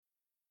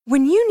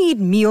When you need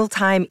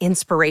mealtime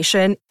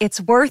inspiration,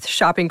 it's worth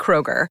shopping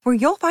Kroger, where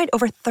you'll find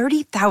over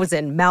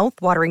 30,000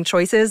 mouth-watering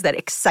choices that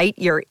excite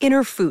your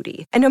inner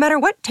foodie. And no matter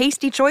what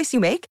tasty choice you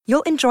make,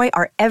 you'll enjoy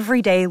our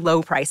everyday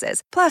low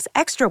prices, plus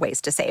extra ways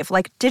to save,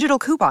 like digital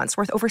coupons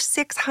worth over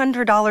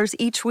 $600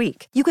 each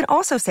week. You can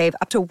also save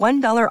up to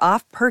 $1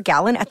 off per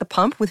gallon at the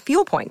pump with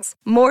fuel points.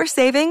 More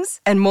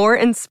savings and more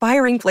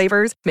inspiring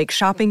flavors make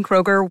shopping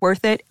Kroger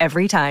worth it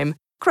every time.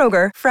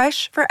 Kroger,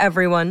 fresh for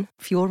everyone.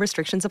 Fuel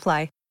restrictions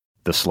apply.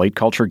 The Slate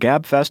Culture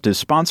Gabfest is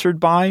sponsored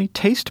by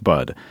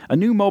TasteBud, a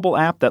new mobile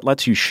app that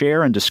lets you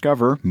share and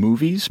discover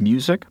movies,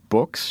 music,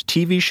 books,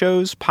 TV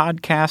shows,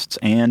 podcasts,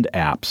 and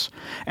apps.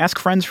 Ask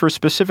friends for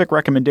specific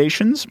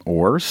recommendations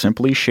or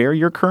simply share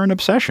your current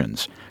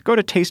obsessions. Go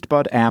to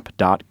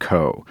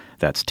tastebudapp.co.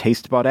 That's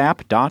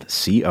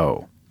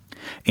tastebudapp.co.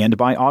 And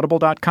by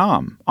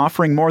Audible.com,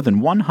 offering more than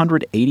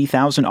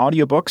 180,000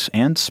 audiobooks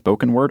and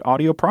spoken word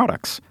audio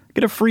products.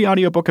 Get a free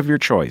audiobook of your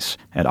choice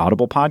at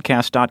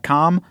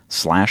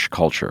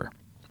audiblepodcast.com/culture.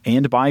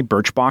 And by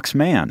Birchbox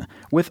Man.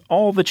 With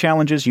all the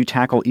challenges you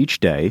tackle each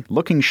day,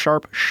 looking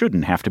sharp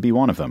shouldn't have to be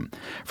one of them.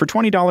 For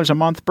 $20 a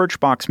month,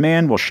 Birchbox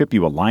Man will ship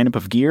you a lineup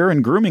of gear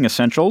and grooming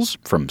essentials,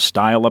 from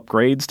style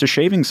upgrades to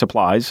shaving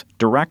supplies,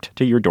 direct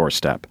to your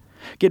doorstep.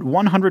 Get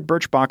 100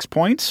 Birchbox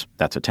points,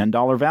 that's a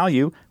 $10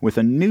 value, with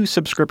a new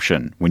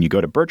subscription when you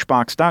go to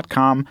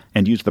Birchbox.com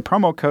and use the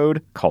promo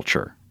code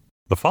CULTURE.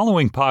 The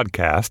following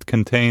podcast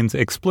contains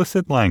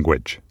explicit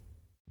language.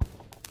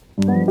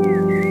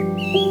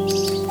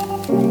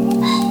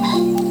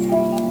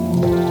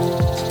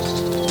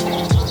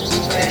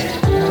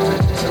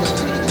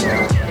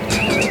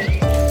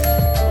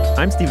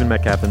 I'm Stephen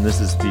Metcalf, and this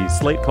is the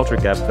Slate Culture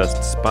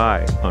Gabfest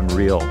Spy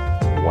Unreal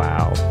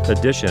Wow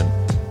edition.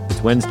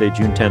 It's Wednesday,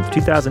 June 10th,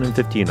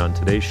 2015. On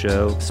today's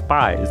show,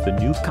 Spy is the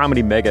new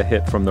comedy mega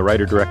hit from the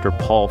writer-director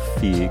Paul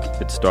Feig.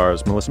 It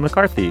stars Melissa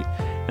McCarthy.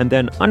 And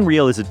then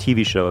Unreal is a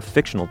TV show, a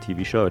fictional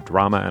TV show, a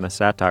drama and a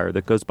satire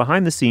that goes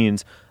behind the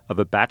scenes of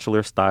a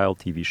Bachelor-style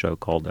TV show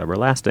called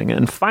Everlasting.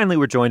 And finally,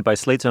 we're joined by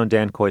Slate's own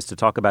Dan Kois to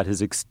talk about his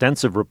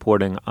extensive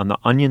reporting on the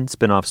Onion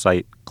spin-off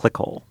site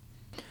Clickhole.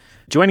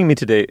 Joining me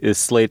today is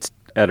Slate's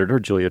editor,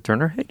 Julia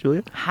Turner. Hey,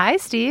 Julia. Hi,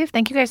 Steve.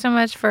 Thank you guys so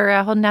much for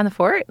holding down the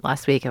fort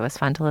last week. It was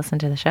fun to listen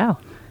to the show.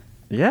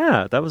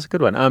 Yeah, that was a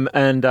good one.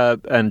 And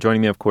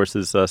joining me, of course,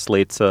 is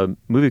Slate's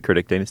movie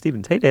critic, Dana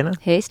Stevens. Hey, Dana.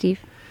 Hey, Steve.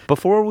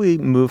 Before we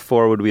move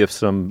forward, we have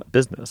some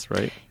business,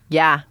 right?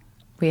 Yeah,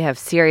 we have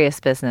serious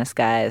business,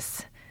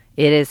 guys.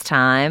 It is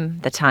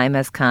time. The time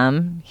has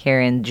come here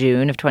in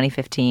June of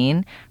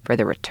 2015 for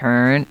the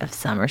return of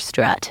Summer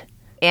Strut.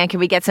 And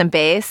can we get some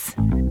bass?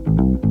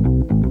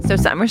 So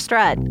Summer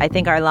Strut, I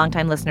think our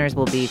longtime listeners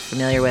will be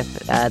familiar with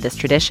this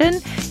tradition.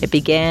 It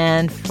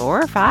began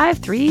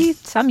 3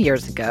 some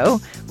years ago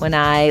when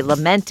I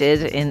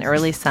lamented in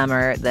early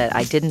summer that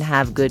I didn't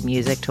have good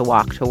music to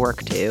walk to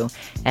work to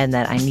and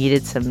that I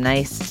needed some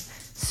nice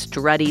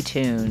strutty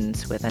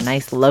tunes with a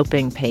nice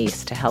loping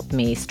pace to help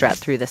me strut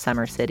through the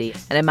summer city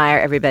and admire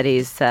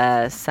everybody's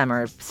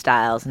summer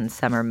styles and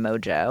summer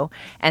mojo.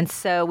 And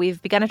so we've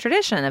begun a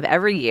tradition of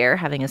every year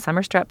having a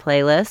Summer Strut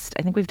playlist.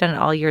 I think we've done it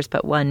all years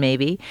but one,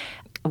 maybe.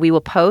 We will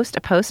post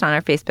a post on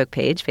our Facebook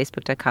page,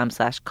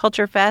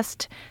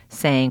 facebook.com/culturefest,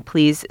 saying,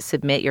 please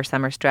submit your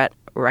Summer Strut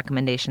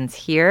recommendations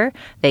here.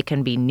 They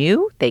can be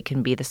new. They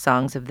can be the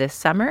songs of this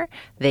summer.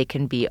 They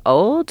can be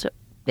old.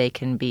 They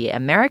can be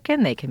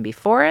American, they can be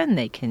foreign,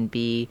 they can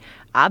be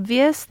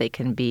obvious, they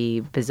can be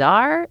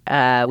bizarre.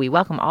 We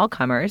welcome all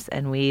comers,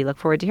 and we look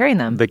forward to hearing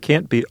them. They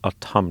can't be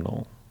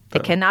autumnal. They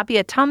cannot be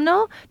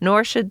autumnal,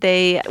 nor should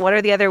they, what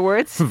are the other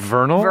words?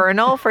 Vernal?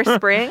 Vernal for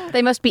spring.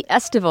 They must be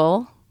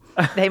estival.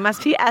 They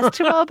must be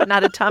estival, but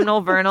not autumnal,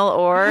 vernal,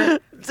 or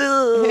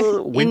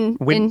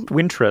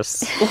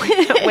wintrous.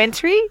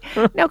 Wintry?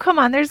 No, come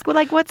on. There's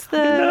what's the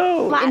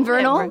Latin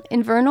Invernal? word?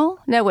 Invernal?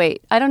 No,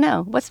 wait. I don't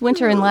know. What's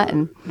winter in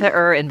Latin? The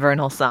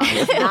invernal song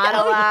is not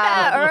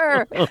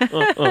allowed.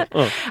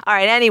 All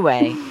right,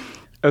 anyway.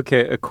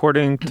 Okay,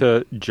 according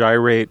to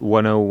Gyrate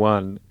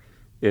 101,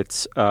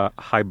 it's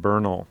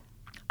hibernal.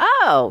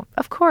 Oh,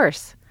 of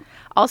course.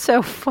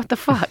 Also, what the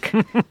fuck?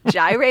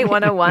 Gyrate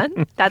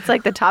 101? That's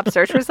like the top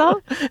search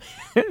result?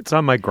 It's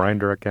on my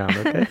Grindr account,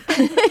 okay?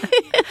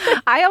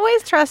 I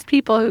always trust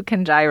people who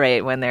can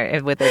gyrate when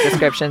they're with their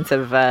descriptions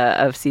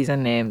of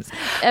season names.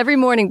 Every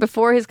morning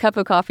before his cup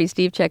of coffee,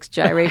 Steve checks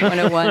Gyrate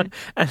 101.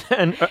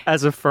 and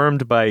as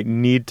affirmed by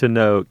Need to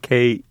Know,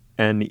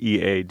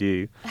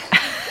 KNEAD.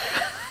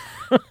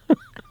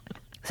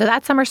 So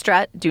that's Summer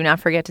Strut. Do not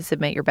forget to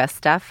submit your best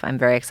stuff. I'm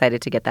very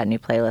excited to get that new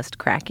playlist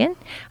cracking.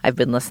 I've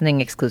been listening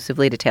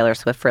exclusively to Taylor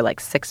Swift for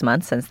 6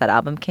 months since that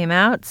album came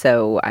out,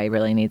 so I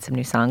really need some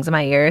new songs in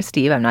my ears.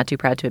 Steve, I'm not too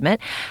proud to admit.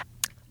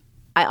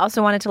 I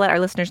also wanted to let our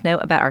listeners know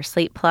about our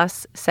Slate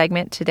Plus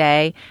segment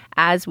today.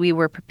 As we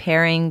were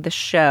preparing the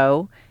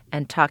show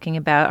and talking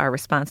about our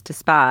response to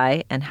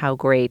Spy and how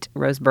great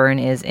Rose Byrne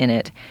is in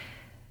it,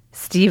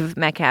 Steve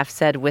Metcalf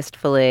said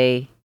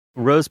wistfully,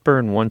 Rose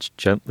Byrne once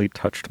gently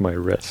touched my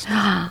wrist.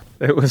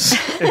 It was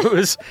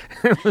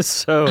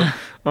so,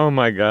 oh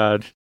my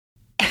God.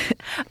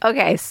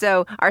 Okay,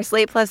 so our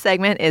Slate Plus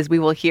segment is we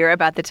will hear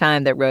about the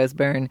time that Rose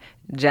Byrne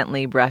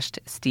gently brushed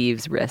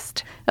Steve's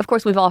wrist. Of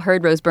course, we've all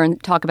heard Rose Byrne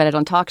talk about it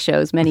on talk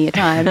shows many a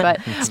time,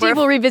 but Steve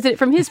will revisit it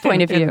from his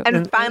point of view.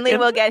 And finally,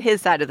 we'll get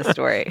his side of the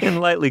story. In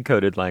lightly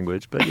coded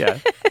language, but yeah.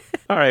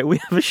 All right, we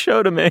have a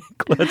show to make.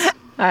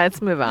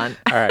 Let's move on.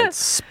 All right,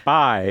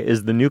 Spy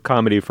is the new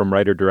comedy from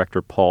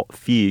writer-director Paul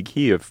Feig,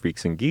 he of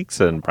Freaks and Geeks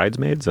and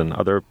Bridesmaids and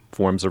other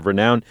forms of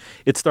renown.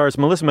 It stars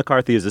Melissa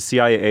McCarthy as a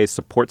CIA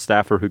support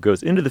staffer who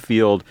goes into the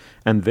field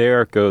and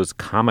there goes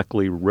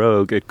comically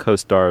rogue. It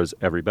co-stars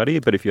everybody,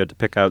 but if you had to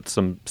pick out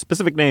some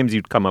specific names,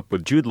 you'd come up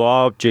with Jude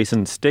Law,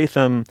 Jason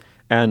Statham,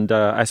 and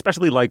I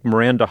especially like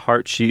Miranda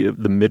Hart, she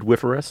the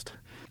midwiferist.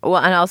 Well,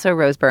 and also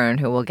Rose Byrne,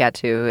 who we'll get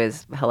to, who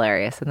is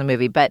hilarious in the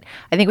movie. But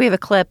I think we have a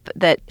clip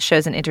that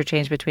shows an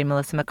interchange between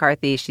Melissa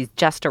McCarthy. She's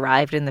just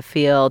arrived in the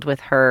field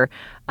with her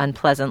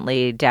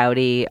unpleasantly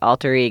dowdy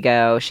alter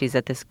ego. She's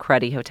at this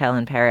cruddy hotel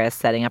in Paris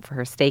setting up for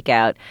her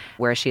stakeout,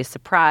 where she is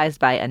surprised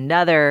by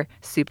another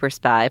super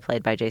spy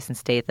played by Jason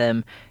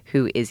Statham,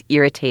 who is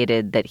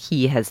irritated that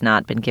he has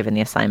not been given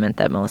the assignment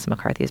that Melissa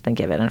McCarthy has been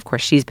given. And of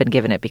course, she's been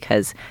given it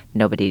because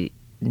nobody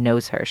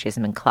knows her. She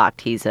hasn't been clocked.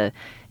 He's an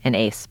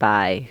ace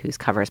spy whose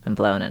cover has been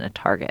blown and a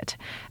target.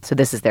 So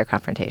this is their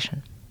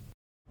confrontation.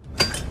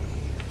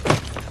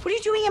 What are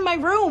you doing in my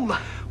room?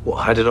 Well,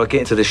 how did I get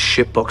into this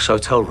shitbox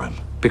hotel room?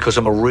 Because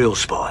I'm a real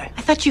spy.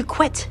 I thought you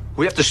quit.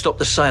 We have to stop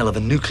the sale of a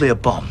nuclear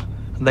bomb.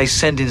 And they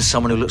send in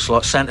someone who looks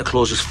like Santa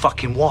Claus's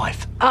fucking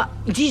wife.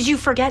 Did you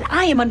forget?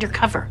 I am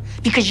undercover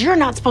because you're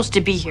not supposed to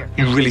be here.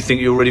 You really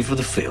think you're ready for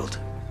the field?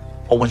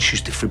 I won't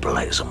use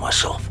defibrillators on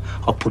myself.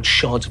 I'll put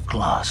shards of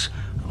glass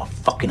in my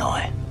fucking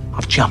eye.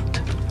 I've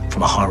jumped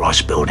from a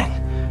high-rise building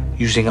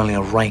using only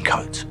a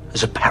raincoat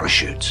as a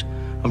parachute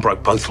and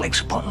broke both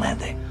legs upon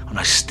landing. And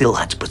I still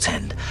had to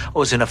pretend I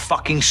was in a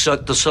fucking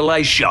Cirque du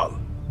Soleil show.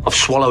 I've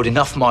swallowed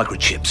enough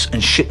microchips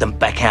and shit them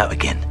back out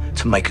again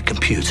to make a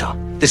computer.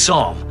 This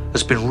arm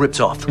has been ripped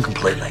off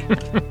completely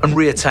and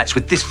reattached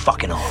with this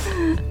fucking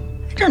arm.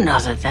 I don't know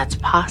that that's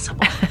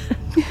possible.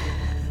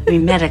 I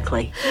mean,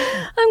 medically.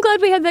 I'm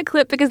glad we had that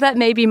clip because that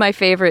may be my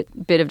favorite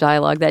bit of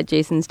dialogue, that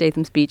Jason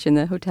Statham speech in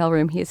the hotel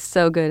room. He is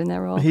so good in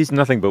that role. He's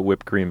nothing but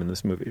whipped cream in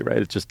this movie, right?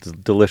 It's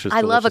just delicious.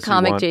 I love a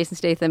comic Jason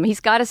Statham. He's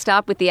got to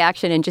stop with the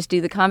action and just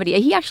do the comedy.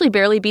 He actually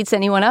barely beats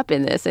anyone up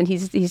in this, and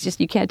he's just,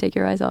 you can't take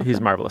your eyes off him.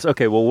 He's marvelous.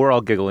 Okay, well, we're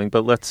all giggling,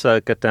 but let's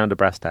get down to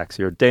brass tacks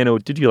here. Dana,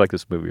 did you like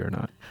this movie or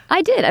not?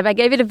 I did. I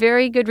gave it a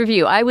very good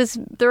review. I was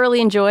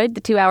thoroughly enjoyed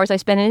the 2 hours I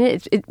spent in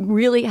it. It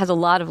really has a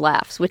lot of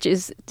laughs, which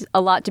is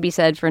a lot to be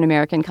said for an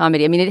American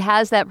comedy. I mean, it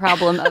has that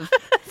problem of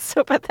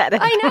so pathetic.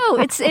 I know.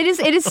 It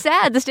is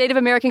sad, the state of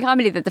American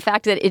comedy, that the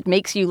fact that it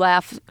makes you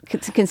laugh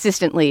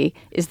consistently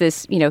is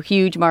this,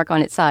 huge mark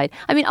on its side.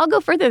 I mean, I'll go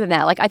further than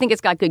that. Like, I think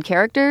it's got good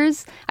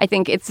characters. I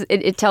think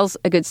it tells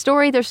a good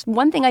story. There's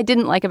one thing I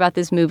didn't like about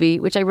this movie,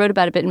 which I wrote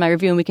about a bit in my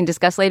review and we can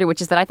discuss later,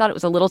 which is that I thought it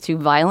was a little too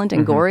violent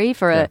and gory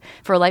for a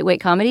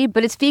lightweight comedy.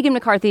 But it's Feig and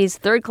McCarthy's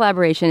third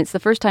collaboration. It's the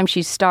first time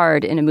she's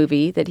starred in a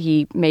movie that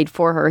he made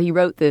for her. He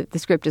wrote the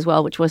script as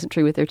well, which wasn't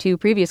true with their two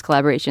previous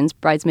collaborations,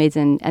 Bridesmaids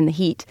and The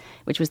Heat,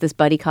 which was this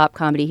buddy cop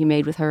comedy he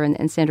made with her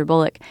and Sandra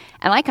Bullock.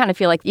 And I kind of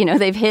feel like,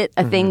 they've hit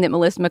a thing that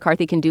Melissa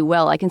McCarthy can do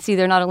well. I can see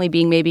there not only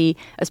being maybe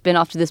a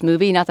spin-off to this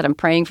movie, not that I'm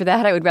praying for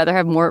that. I would rather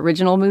have more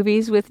original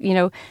movies with,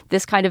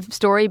 this kind of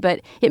story,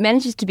 but it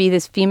manages to be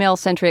this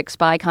female-centric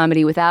spy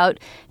comedy without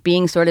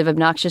being sort of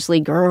obnoxiously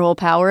girl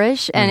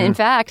powerish. And in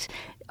fact,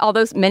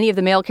 although many of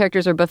the male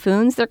characters are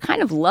buffoons, they're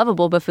kind of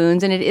lovable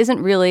buffoons, and it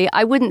isn't really,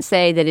 I wouldn't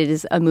say that it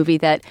is a movie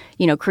that,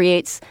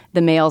 creates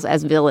the males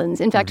as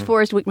villains. In fact,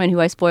 Forrest Wickman, who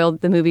I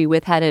spoiled the movie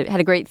with, had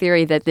a great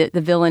theory that the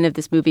villain of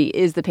this movie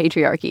is the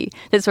patriarchy,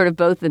 that sort of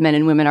both the men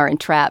and women are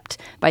entrapped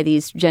by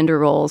these gender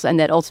roles, and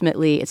that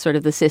ultimately it's sort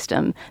of the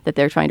system that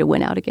they're trying to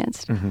win out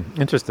against.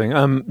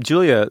 Interesting.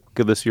 Julia,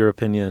 give us your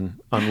opinion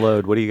on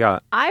Load. What do you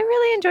got? I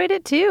really enjoyed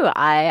it too.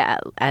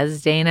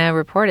 As Dana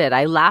reported,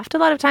 I laughed a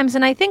lot of times,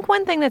 and I think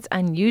one thing that's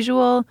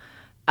unusual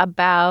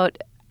about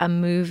a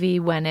movie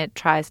when it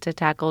tries to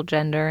tackle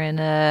gender in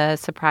a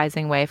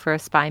surprising way for a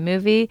spy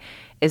movie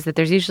is that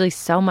there's usually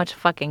so much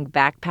fucking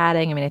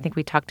backpatting. I mean, I think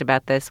we talked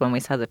about this when we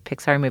saw the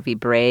Pixar movie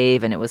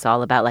Brave, and it was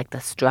all about like the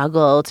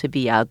struggle to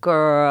be a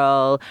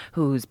girl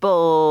who's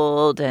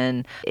bold.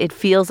 And it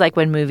feels like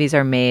when movies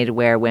are made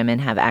where women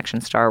have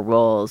action star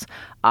roles,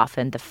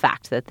 often the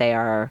fact that they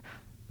are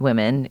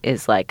women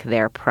is like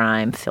their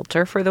prime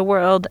filter for the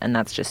world, and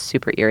that's just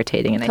super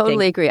irritating. And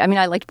totally agree. I mean,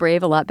 I liked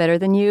Brave a lot better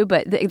than you,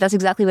 but that's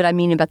exactly what I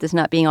mean about this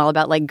not being all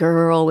about like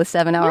girl with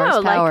 7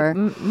 hours power.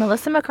 Like,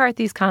 Melissa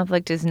McCarthy's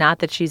conflict is not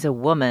that she's a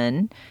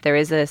woman. There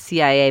is a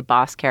CIA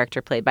boss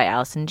character played by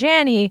Allison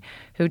Janney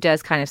who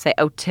does kind of say,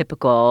 oh,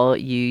 typical,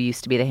 you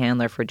used to be the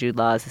handler for Jude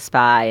Law as a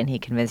spy, and he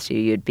convinced you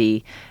you'd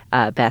be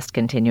best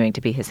continuing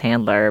to be his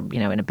handler,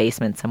 in a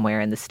basement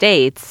somewhere in the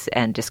States,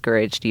 and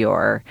discouraged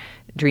your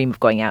dream of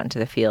going out into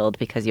the field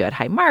because you had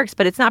high marks,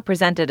 but it's not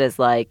presented as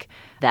like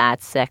that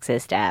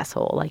sexist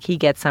asshole. Like he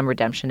gets some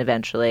redemption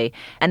eventually.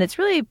 And it's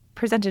really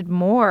presented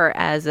more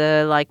as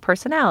a like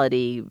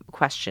personality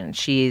question.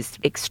 She's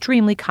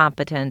extremely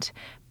competent,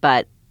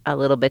 but a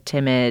little bit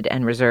timid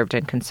and reserved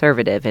and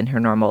conservative in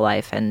her normal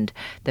life. And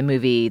the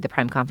movie, the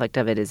prime conflict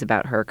of it is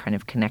about her kind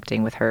of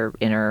connecting with her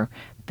inner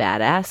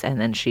badass,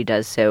 and then she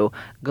does so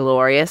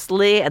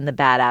gloriously, and the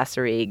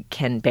badassery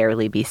can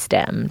barely be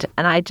stemmed.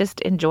 And I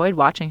just enjoyed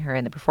watching her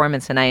in the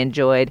performance, and I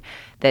enjoyed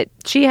that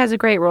she has a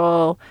great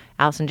role.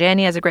 Allison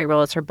Janney has a great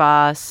role as her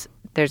boss.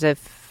 There's a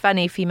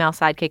funny female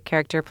sidekick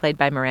character played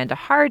by Miranda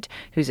Hart,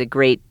 who's a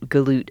great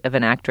galoot of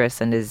an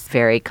actress and is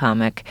very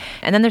comic.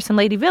 And then there's some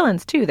lady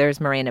villains, too. There's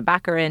Morena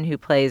Baccarin, who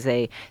plays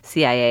a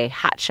CIA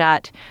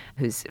hotshot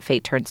whose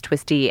fate turns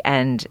twisty,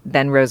 and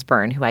then Rose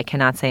Byrne, who I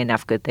cannot say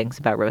enough good things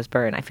about Rose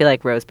Byrne. I feel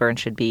like Rose Byrne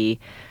should be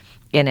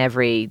in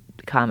every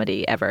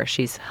comedy ever.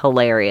 She's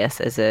hilarious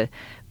as a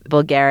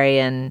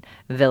Bulgarian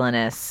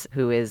villainess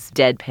who is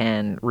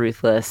deadpan,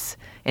 ruthless,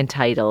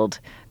 entitled,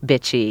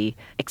 bitchy,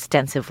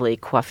 extensively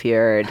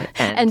coiffured.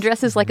 And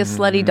dresses like a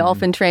slutty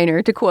dolphin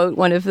trainer, to quote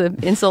one of the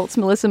insults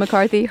Melissa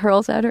McCarthy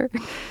hurls at her.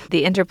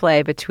 The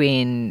interplay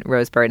between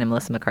Rose Byrne and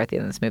Melissa McCarthy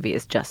in this movie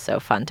is just so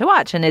fun to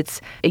watch. And it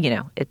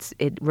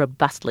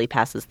robustly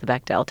passes the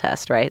Bechdel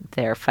test, right?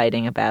 They're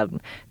fighting about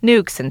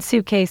nukes and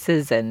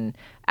suitcases and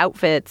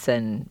outfits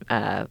and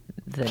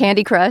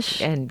Candy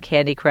Crush and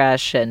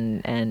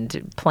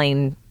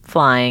plane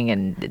flying,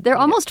 and they're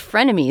almost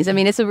frenemies. I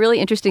mean, it's a really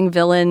interesting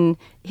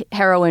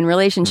villain-heroine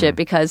relationship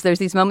because there's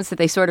these moments that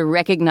they sort of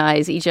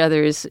recognize each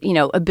other's,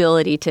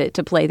 ability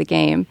to play the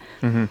game.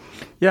 Mm-hmm.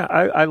 Yeah,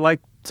 I like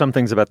some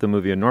things about the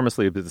movie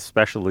enormously, but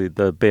especially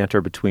the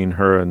banter between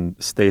her and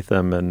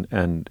Statham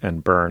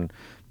and Byrne.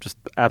 Just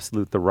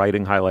the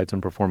writing highlights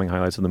and performing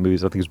highlights of the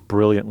movies. I think is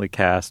brilliantly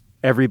cast.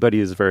 Everybody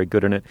is very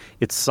good in it.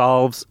 It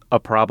solves a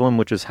problem,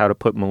 which is how to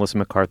put Melissa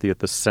McCarthy at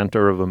the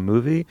center of a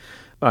movie.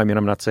 I mean,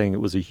 I'm not saying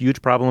it was a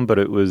huge problem, but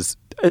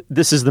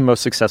this is the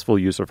most successful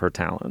use of her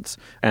talents,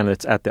 and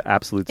it's at the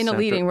absolute center. In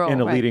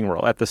a leading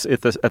role, at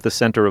the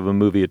center of a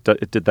movie. It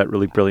did that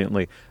really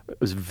brilliantly. It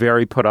was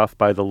very put off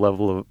by the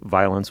level of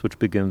violence, which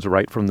begins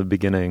right from the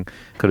beginning.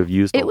 Could have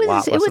used a lot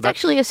less. It was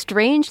actually a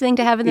strange thing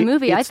to have in the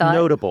movie. I thought it's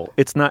notable.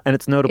 It's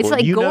notable. It's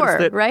like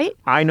gore, right?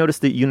 I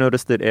noticed that. You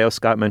noticed that A.O.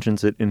 Scott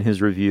mentions it in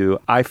his review.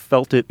 I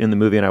felt it in the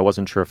movie, and I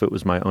wasn't sure if it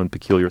was my own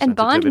peculiar sensitivities. And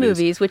Bond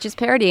movies, which is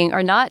parodying,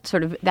 are not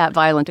sort of that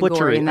violent and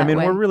gory in that way.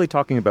 We're really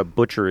talking about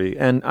butchery,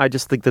 and I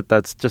just think that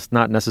that's just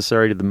not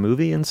necessary to the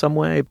movie in some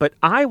way. But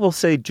I will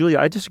say, Julia,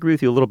 I disagree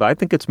with you a little bit. I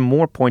think it's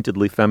more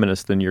pointedly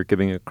feminist than you're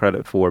giving it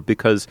credit for,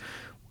 because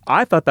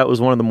I thought that was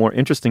one of the more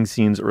interesting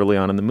scenes early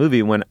on in the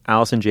movie when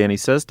Allison Janney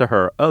says to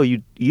her, oh,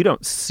 you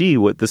don't see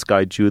what this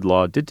guy Jude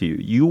Law did to you.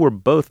 You were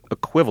both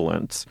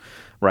equivalents,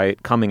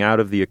 right, coming out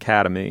of the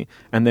academy,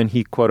 and then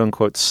he, quote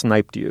unquote,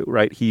 sniped you,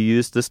 right? He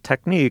used this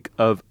technique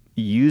of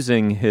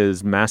using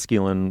his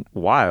masculine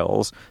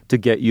wiles to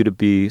get you to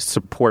be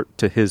support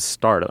to his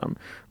stardom,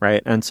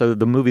 right? And so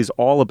the movie's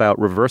all about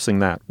reversing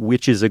that,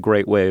 which is a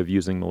great way of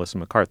using Melissa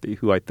McCarthy,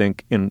 who I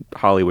think in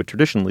Hollywood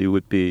traditionally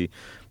would be,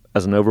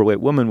 as an overweight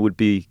woman, would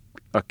be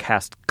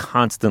cast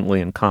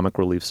constantly in comic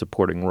relief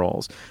supporting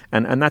roles.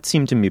 And that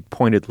seemed to me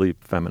pointedly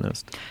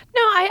feminist.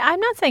 No, I'm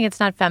not saying it's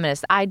not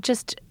feminist. I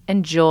just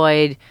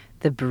enjoyed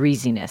the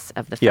breeziness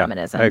of the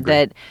feminism. I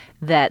agree.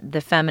 That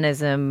the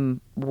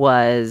feminism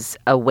was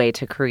a way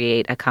to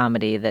create a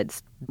comedy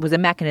that was a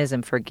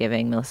mechanism for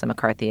giving Melissa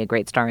McCarthy a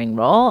great starring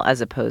role, as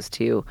opposed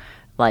to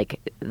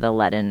like the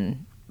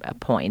let-in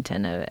point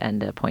and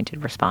a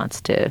pointed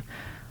response to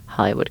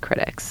Hollywood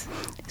critics.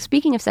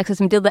 Speaking of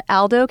sexism, did the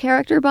Aldo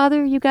character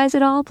bother you guys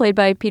at all? Played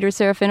by Peter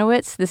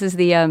Serafinowicz. This is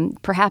the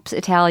perhaps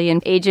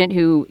Italian agent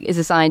who is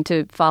assigned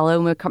to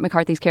follow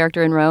McCarthy's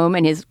character in Rome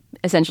and is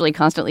essentially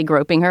constantly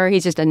groping her.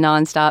 He's just a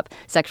nonstop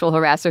sexual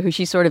harasser who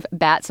she sort of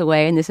bats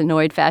away in this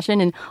annoyed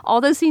fashion. And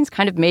all those scenes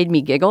kind of made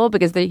me giggle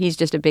because he's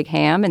just a big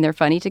ham and they're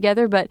funny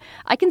together. But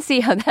I can see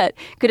how that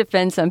could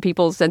offend some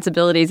people's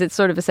sensibilities. It's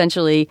sort of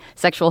essentially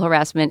sexual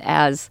harassment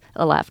as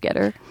a laugh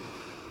getter.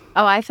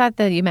 Oh, I thought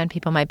that you meant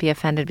people might be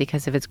offended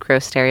because of its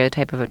gross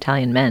stereotype of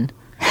Italian men.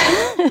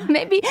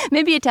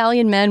 Maybe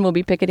Italian men will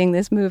be picketing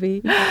this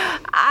movie.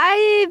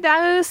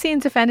 Those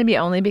scenes offended me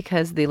only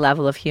because the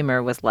level of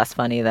humor was less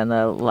funny than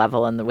the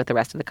level with the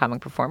rest of the comic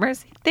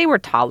performers. They were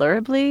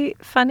tolerably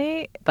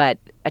funny, but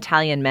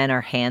Italian men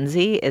are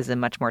handsy is a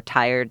much more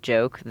tired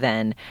joke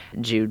than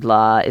Jude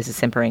Law is a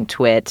simpering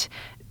twit.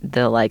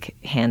 The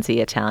handsy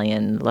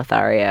Italian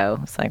Lothario.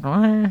 It's like,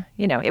 well,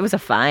 it was a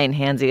fine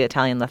handsy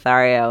Italian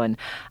Lothario, and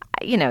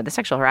the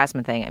sexual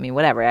harassment thing. I mean,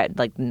 whatever.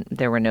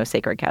 There were no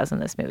sacred cows in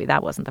this movie.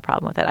 That wasn't the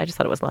problem with it. I just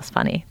thought it was less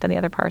funny than the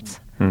other parts.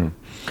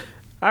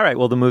 All right.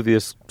 Well, the movie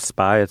is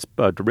Spy. It's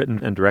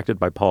written and directed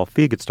by Paul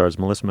Feig. It stars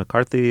Melissa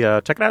McCarthy.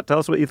 Check it out. Tell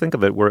us what you think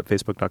of it. We're at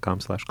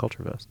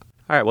facebook.com/culturefest.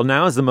 All right. Well,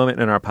 now is the moment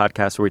in our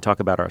podcast where we talk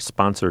about our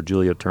sponsor,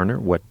 Julia Turner.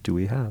 What do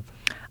we have?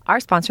 Our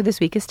sponsor this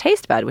week is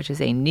Taste Bud, which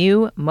is a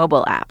new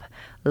mobile app.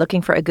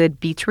 Looking for a good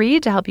beach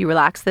read to help you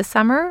relax this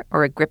summer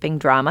or a gripping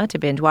drama to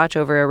binge watch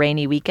over a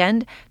rainy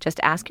weekend? Just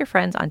ask your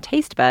friends on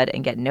TasteBud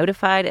and get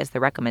notified as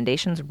the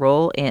recommendations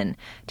roll in.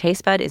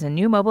 TasteBud is a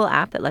new mobile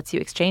app that lets you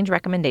exchange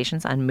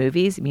recommendations on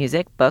movies,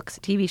 music, books,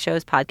 TV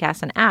shows,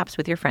 podcasts, and apps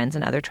with your friends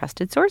and other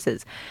trusted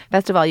sources.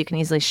 Best of all, you can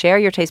easily share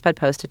your TasteBud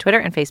post to Twitter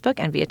and Facebook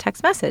and via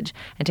text message.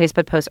 And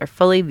TasteBud posts are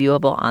fully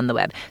viewable on the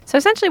web. So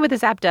essentially what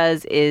this app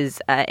does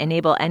is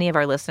enable any of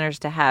our listeners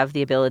to have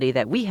the ability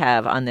that we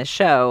have on this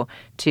show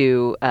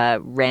to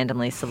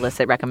randomly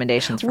solicit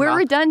recommendations from We're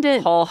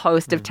redundant. Whole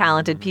host of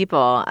talented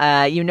people.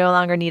 You no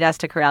longer need us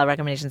to corral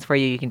recommendations for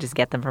you. You can just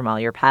get them from all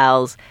your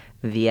pals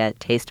via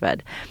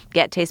TasteBud.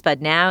 Get TasteBud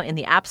now in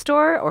the App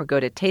Store or go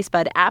to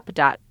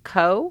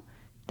tastebudapp.co.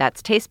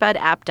 That's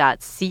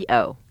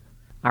tastebudapp.co.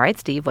 All right,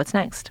 Steve, what's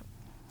next?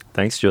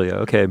 Thanks, Julia.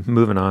 Okay,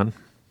 moving on.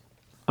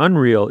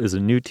 Unreal is a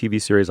new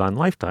TV series on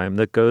Lifetime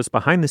that goes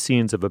behind the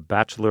scenes of a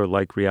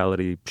Bachelor-like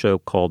reality show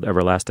called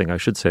Everlasting. I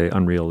should say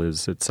Unreal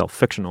is itself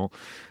fictional.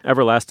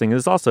 Everlasting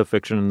is also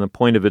fiction, and the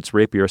point of its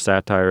rapier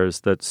satire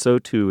is that so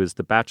too is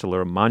The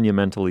Bachelor, a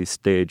monumentally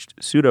staged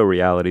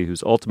pseudo-reality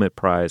whose ultimate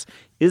prize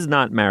is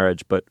not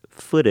marriage, but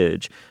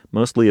footage,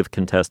 mostly of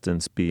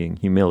contestants being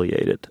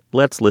humiliated.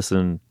 Let's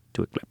listen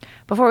to a clip.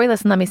 Before we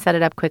listen, let me set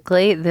it up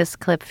quickly. This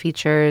clip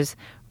features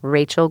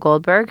Rachel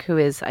Goldberg, who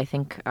is, I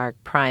think, our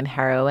prime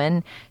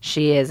heroine.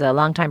 She is a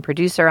longtime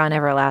producer on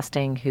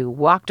Everlasting who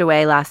walked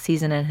away last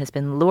season and has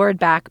been lured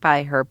back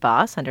by her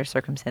boss under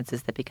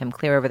circumstances that become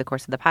clear over the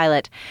course of the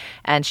pilot.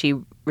 And she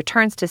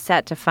returns to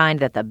set to find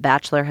that the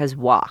Bachelor has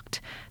walked.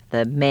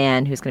 The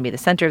man who's going to be the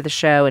center of the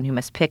show and who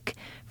must pick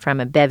from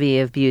a bevy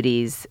of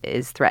beauties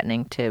is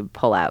threatening to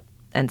pull out.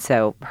 And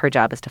so her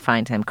job is to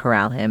find him,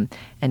 corral him,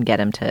 and get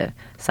him to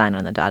sign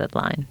on the dotted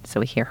line. So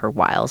we hear her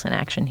wiles in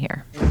action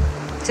here.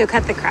 So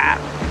cut the crap.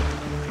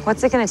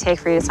 What's it going to take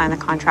for you to sign the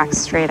contract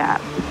straight up?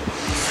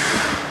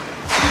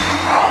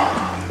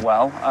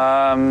 Well,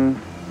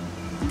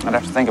 I'd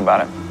have to think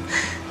about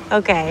it.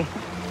 Okay.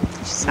 It's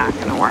just not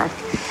going to work.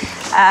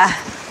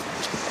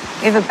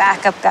 We have a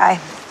backup guy.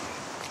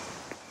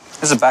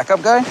 There's a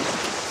backup guy?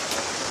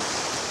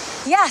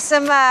 Yeah,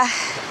 some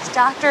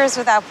Doctors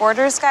Without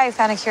Borders guy who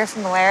found a cure for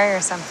malaria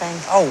or something.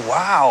 Oh,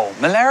 wow.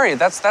 Malaria,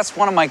 that's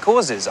one of my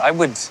causes. I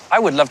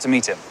would love to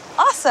meet him.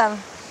 Awesome.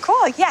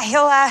 Cool. Yeah,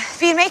 he'll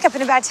be in makeup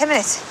in about 10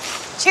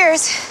 minutes.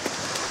 Cheers.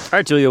 All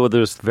right, Julia, well,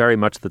 there's very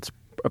much that's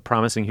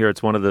promising here.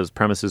 It's one of those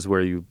premises where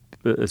you,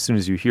 as soon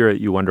as you hear it,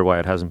 you wonder why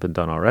it hasn't been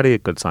done already. A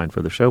good sign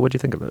for the show. What do you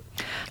think of it?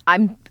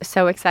 I'm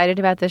so excited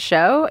about this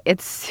show.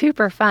 It's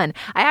super fun.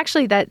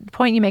 That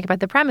point you make about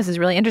the premise is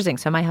really interesting.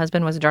 So my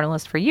husband was a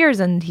journalist for years,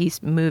 and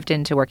he's moved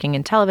into working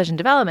in television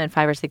development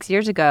 5 or 6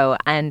 years ago.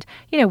 And,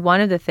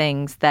 one of the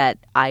things that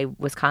I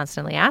was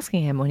constantly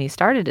asking him when he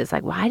started is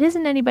like, why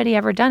hasn't anybody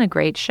ever done a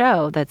great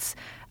show that's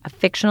a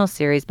fictional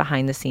series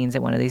behind the scenes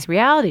at one of these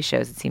reality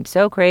shows? It seems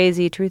so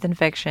crazy, truth and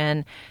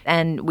fiction.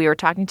 And we were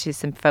talking to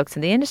some folks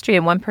in the industry,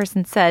 and one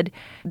person said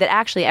that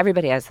actually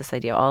everybody has this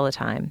idea all the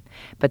time,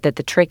 but that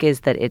the trick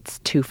is that it's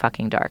too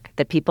fucking dark,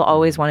 that people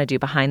always want to do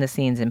behind the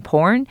scenes in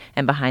porn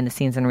and behind the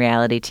scenes in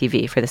reality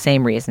TV for the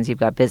same reasons. You've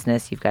got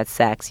business, you've got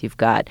sex, you've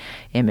got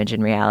image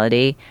and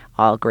reality,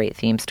 all great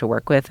themes to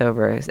work with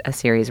over a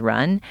series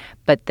run,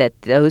 but that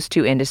those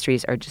two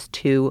industries are just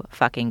too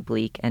fucking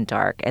bleak and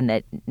dark, and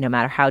that no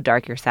matter how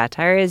dark your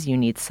satire is, you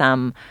need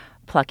some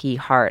plucky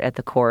heart at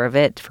the core of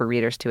it for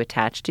readers to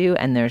attach to,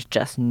 and there's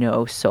just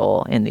no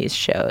soul in these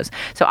shows.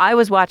 So I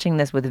was watching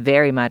this with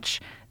very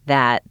much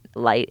that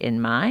light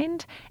in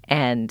mind,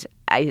 and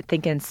I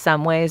think in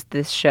some ways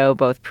this show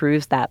both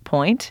proves that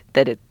point,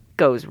 that it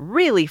goes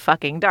really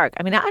fucking dark.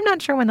 I mean, I'm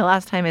not sure when the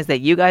last time is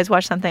that you guys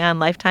watched something on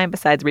Lifetime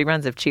besides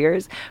reruns of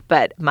Cheers,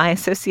 but my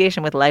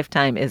association with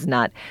Lifetime is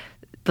not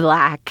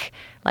black,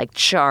 like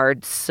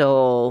charred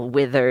soul,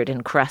 withered,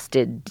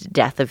 encrusted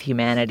death of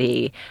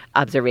humanity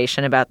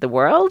observation about the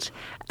world.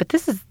 But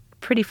this is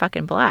pretty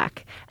fucking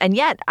black. And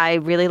yet I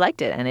really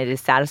liked it, and it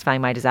is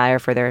satisfying my desire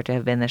for there to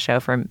have been the show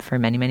for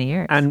many, many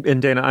years.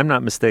 And Dana, I'm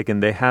not mistaken,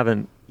 they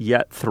haven't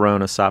yet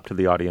thrown a sop to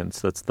the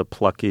audience that's the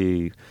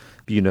plucky,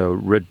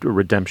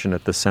 redemption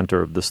at the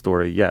center of the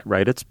story yet,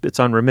 right? It's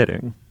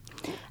unremitting.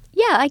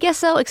 Yeah, I guess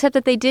so, except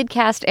that they did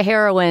cast a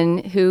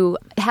heroine who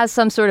has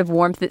some sort of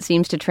warmth that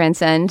seems to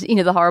transcend,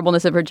 the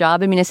horribleness of her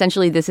job. I mean,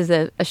 essentially, this is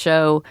a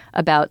show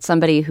about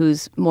somebody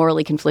who's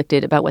morally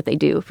conflicted about what they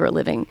do for a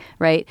living,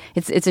 right?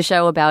 It's a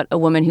show about a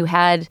woman who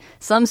had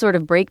some sort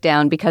of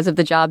breakdown because of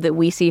the job that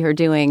we see her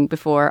doing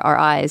before our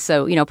eyes.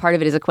 So, part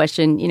of it is a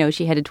question,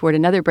 she headed toward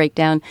another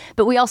breakdown.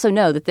 But we also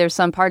know that there's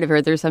some part of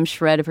her, there's some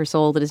shred of her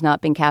soul that has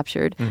not been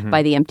captured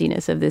by the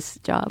emptiness of this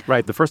job.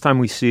 Right. The first time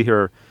we see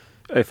her,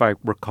 if I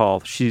recall,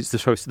 she's the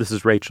host. This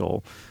is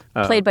Rachel.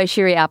 Played by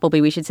Shiri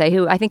Appleby, we should say,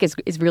 who I think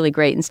is really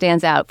great and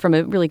stands out from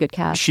a really good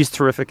cast. She's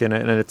terrific in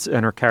it,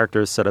 and her character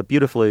is set up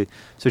beautifully.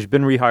 So she's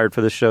been rehired for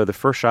the show. The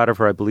first shot of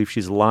her, I believe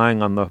she's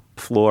lying on the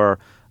floor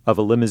of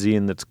a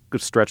limousine that's a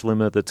stretch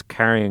limo that's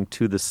carrying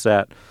to the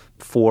set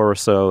 4 or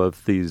so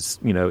of these,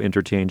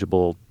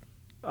 interchangeable,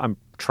 I'm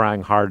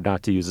trying hard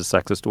not to use a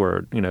sexist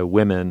word,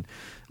 women.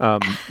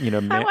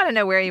 I want to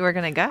know where you were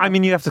going to go. I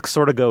mean, you have to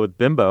sort of go with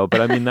bimbo,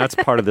 but I mean that's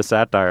part of the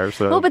satire.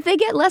 So well, but they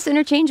get less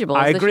interchangeable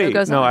as the show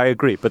goes on. I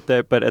agree. But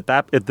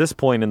at this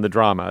point in the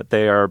drama,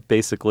 they are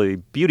basically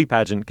beauty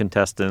pageant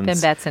contestants.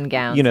 Bimbettes and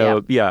gowns.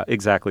 Yeah,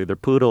 exactly. They're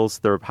poodles.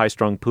 They're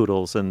high-strung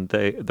poodles, and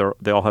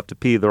they all have to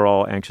pee. They're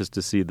all anxious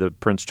to see the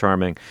Prince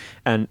Charming.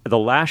 And the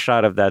last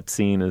shot of that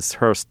scene is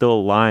her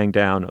still lying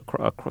down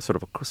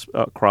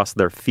across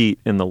their feet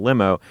in the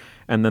limo,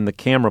 and then the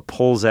camera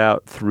pulls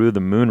out through the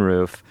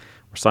moonroof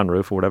or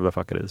sunroof or whatever the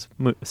fuck it is.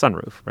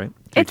 Sunroof, right?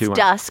 It's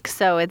dusk,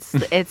 so it's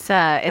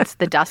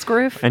the dusk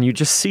roof. And you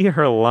just see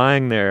her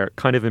lying there,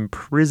 kind of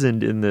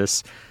imprisoned in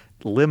this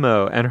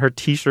limo, and her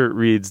T-shirt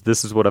reads,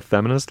 "This is what a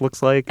feminist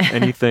looks like,"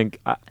 and you think,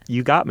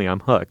 "You got me. I'm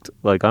hooked.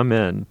 Like I'm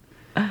in."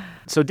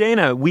 So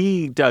Dana,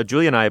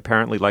 Julia and I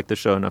apparently like the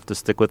show enough to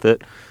stick with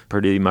it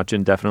pretty much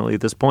indefinitely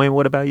at this point.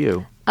 What about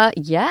you?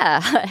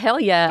 Yeah, hell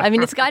yeah. I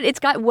mean, it's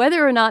got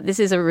whether or not this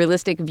is a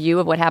realistic view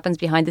of what happens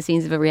behind the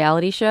scenes of a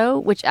reality show,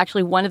 which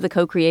actually one of the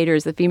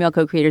co-creators, the female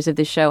co-creators of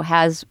this show,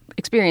 has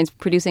experience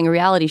producing a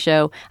reality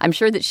show. I'm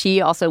sure that she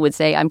also would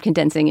say I'm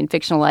condensing and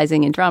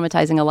fictionalizing and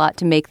dramatizing a lot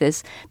to make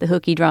this the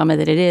hooky drama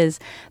that it is.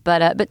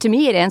 But to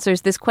me, it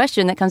answers this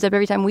question that comes up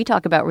every time we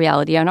talk about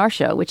reality on our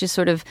show, which is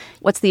sort of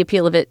what's the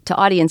appeal of it to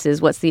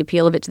audiences? What's the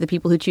appeal of it to the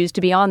people who choose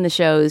to be on the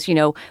shows?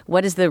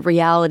 What is the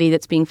reality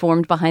that's being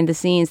formed behind the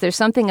scenes? There's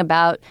something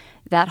about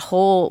that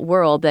whole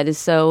world that is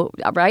so,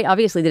 right?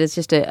 Obviously that it's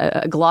just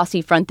a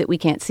glossy front that we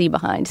can't see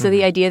behind. So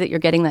the idea that you're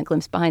getting that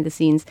glimpse behind the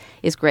scenes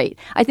is great.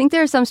 I think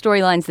there are some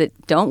storylines that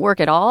don't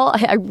work at all.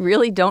 I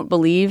really don't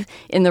believe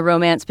in the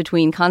romance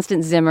between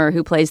Constance Zimmer,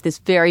 who plays this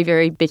very,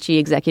 very bitchy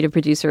executive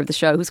producer of the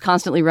show, who's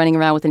constantly running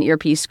around with an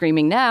earpiece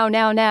screaming, now,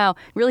 now, now.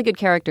 Really good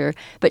character.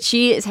 But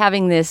she is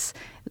having this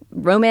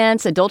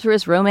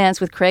adulterous romance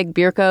with Craig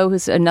Bierko,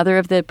 who's another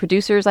of the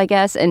producers, I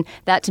guess. And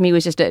that to me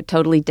was just a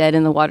totally dead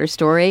in the water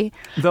story.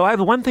 Though I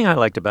have one thing I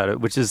liked about it,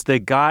 which is they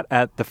got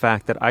at the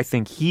fact that I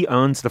think he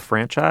owns the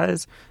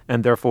franchise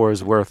and therefore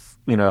is worth,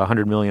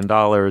 $100 million,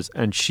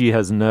 and she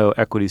has no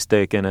equity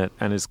stake in it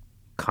and is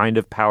kind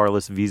of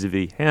powerless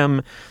vis-a-vis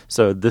him.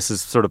 So this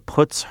is sort of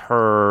puts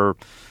her,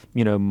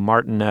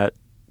 martinet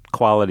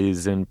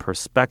qualities in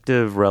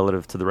perspective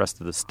relative to the rest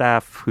of the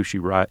staff, who she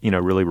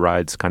really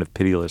rides kind of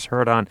pitiless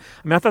herd on.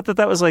 I mean, I thought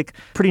that was like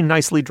pretty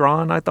nicely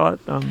drawn. I thought.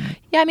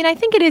 Yeah, I mean, I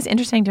think it is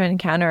interesting to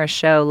encounter a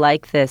show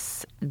like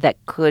this that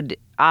could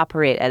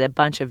operate at a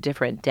bunch of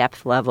different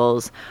depth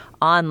levels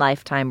on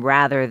Lifetime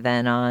rather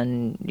than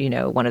on,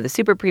 one of the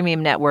super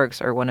premium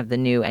networks or one of the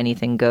new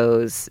Anything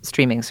Goes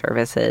streaming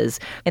services.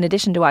 In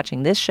addition to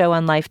watching this show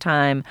on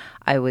Lifetime,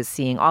 I was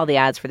seeing all the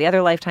ads for the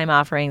other Lifetime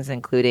offerings,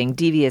 including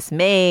Devious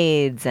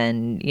Maids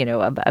and,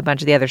 a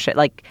bunch of the other shit.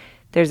 Like,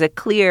 there's a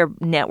clear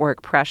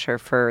network pressure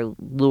for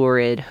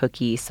lurid,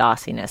 hooky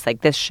sauciness.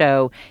 Like, this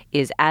show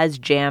is as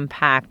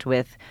jam-packed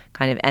with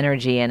kind of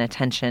energy and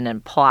attention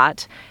and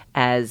plot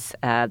as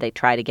they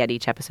try to get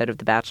each episode of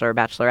The Bachelor or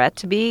Bachelorette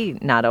to be,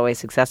 not always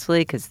successfully,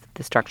 because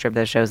the structure of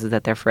those shows is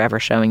that they're forever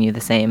showing you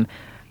the same,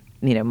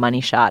 money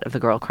shot of the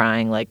girl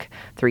crying like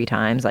 3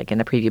 times, like in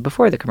the preview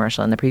before the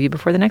commercial and the preview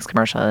before the next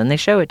commercial, and they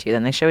show it to you,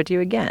 then they show it to you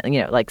again.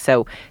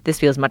 So this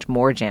feels much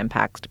more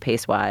jam-packed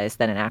pace-wise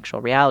than an actual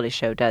reality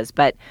show does,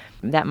 but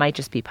that might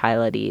just be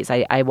pilotese.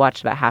 I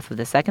watched about half of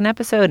the second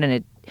episode,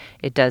 and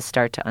it does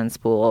start to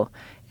unspool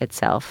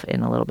itself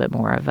in a little bit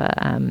more of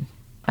a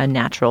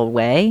natural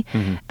way.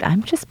 Mm-hmm.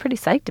 I'm just pretty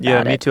psyched about it.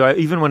 Yeah, me too.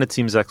 Even when it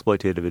seems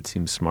exploitative, it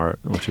seems smart,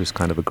 which is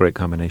kind of a great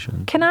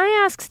combination. Can I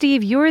ask,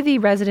 Steve, you're the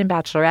resident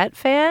Bachelorette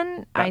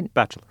fan?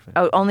 Bachelor fan.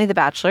 Oh, only the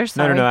Bachelor?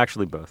 Sorry. No,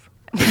 actually both.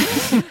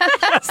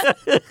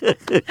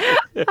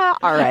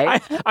 All right.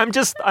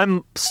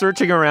 I'm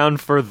searching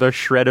around for the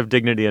shred of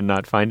dignity and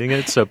not finding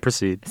it, so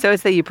proceed. So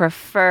it's that you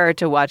prefer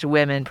to watch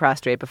women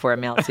prostrate before a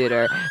male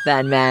suitor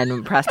than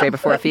men prostrate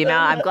before a female.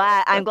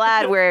 I'm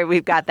glad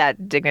we've got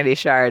that dignity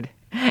shard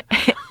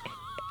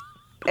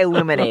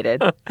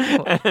illuminated.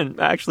 And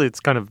actually,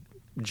 it's kind of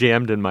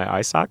jammed in my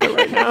eye socket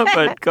right now,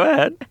 but go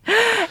ahead.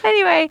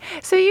 Anyway,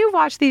 so you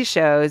watch these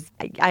shows.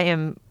 I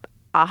am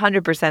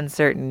 100%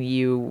 certain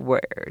you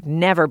were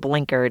never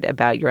blinkered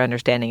about your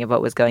understanding of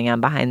what was going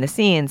on behind the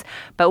scenes.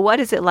 But what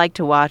is it like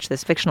to watch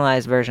this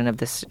fictionalized version of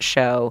this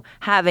show,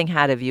 having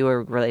had a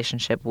viewer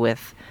relationship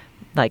with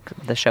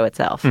the show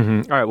itself?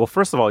 Mm-hmm. All right. Well,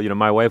 first of all,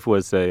 my wife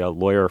was a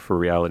lawyer for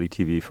reality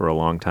TV for a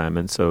long time,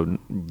 and so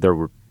there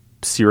were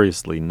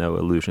seriously no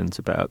illusions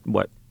about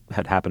what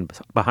had happened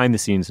behind the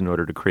scenes in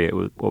order to create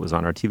what was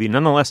on our TV.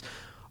 Nonetheless,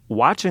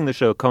 watching the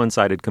show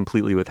coincided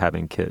completely with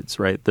having kids,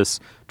 right? This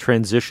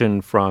transition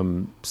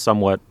from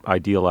somewhat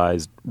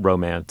idealized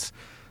romance,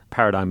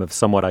 paradigm of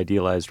somewhat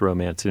idealized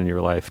romance in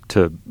your life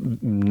to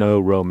no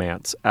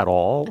romance at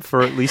all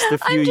for at least a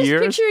few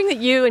years. I'm just picturing that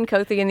you and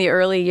Kothi in the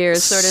early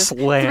years sort of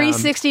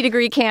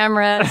 360-degree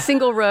camera,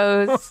 single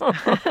rose.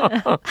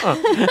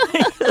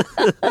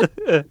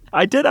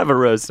 I did have a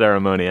rose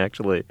ceremony,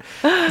 actually.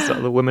 So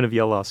the Women of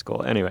Yale Law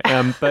School. Anyway,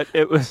 but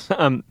it was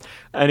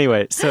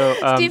anyway. So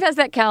Steve has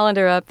that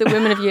calendar up, the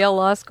Women of Yale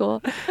Law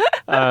School.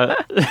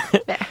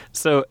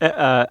 So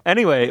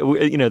anyway,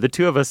 the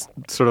two of us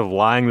sort of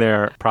lying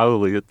there,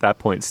 probably at that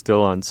point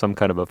still on some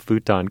kind of a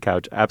futon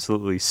couch,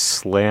 absolutely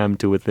slammed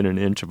to within an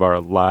inch of our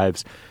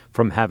lives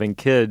from having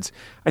kids.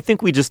 I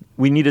think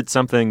we needed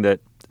something that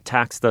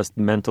taxed us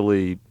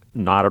mentally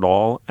not at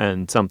all,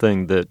 and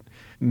something that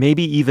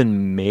maybe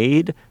even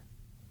made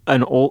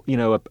an old,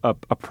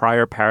 a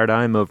prior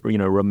paradigm of,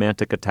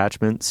 romantic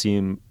attachment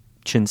seem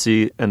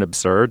chintzy and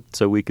absurd,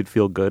 so we could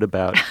feel good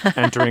about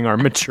entering our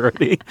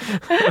maturity,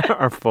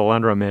 our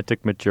full-on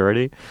romantic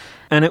maturity.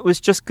 And it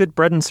was just good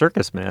bread and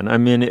circus, man. I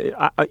mean,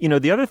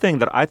 the other thing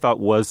that I thought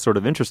was sort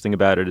of interesting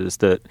about it is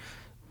that,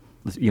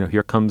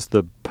 here comes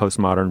the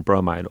postmodern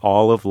bromide.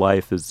 All of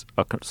life is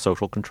a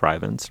social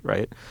contrivance,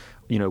 right?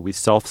 We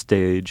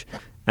self-stage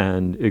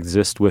and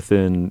exist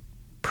within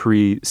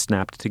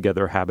pre-snapped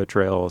together habit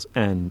trails,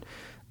 and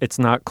it's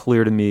not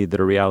clear to me that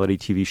a reality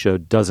TV show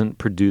doesn't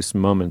produce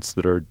moments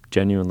that are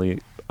genuinely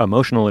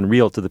emotional and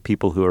real to the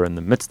people who are in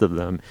the midst of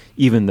them,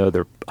 even though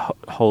they're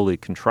wholly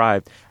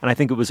contrived. And I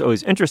think it was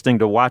always interesting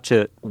to watch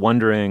it,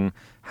 wondering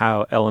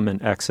how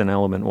element X and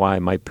element Y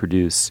might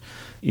produce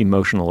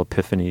emotional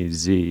epiphany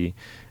Z.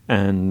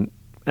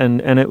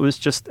 And it was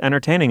just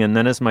entertaining. And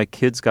then as my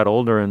kids got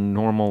older and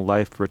normal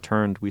life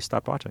returned, we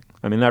stopped watching.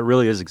 I mean, that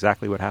really is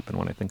exactly what happened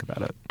when I think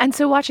about it. And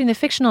so watching the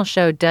fictional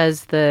show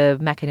does the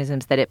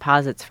mechanisms that it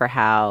posits for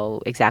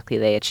how exactly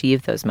they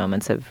achieve those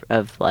moments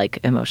of like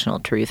emotional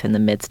truth in the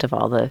midst of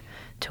all the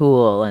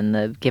Tool and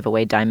the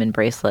giveaway diamond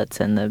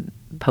bracelets and the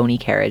pony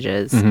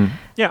carriages. Mm-hmm.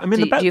 Yeah, I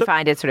mean, do you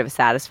find it sort of a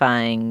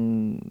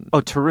satisfying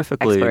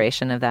terrifically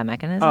exploration of that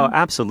mechanism? Oh,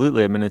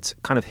 absolutely. I mean, it's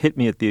kind of hit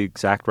me at the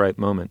exact right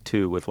moment,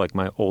 too, with like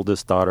my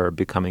oldest daughter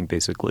becoming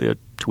basically a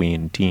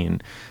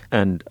teen.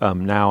 And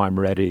now I'm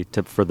ready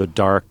for the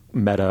dark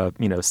meta,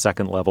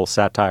 second level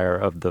satire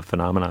of the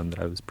phenomenon that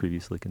I was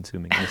previously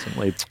consuming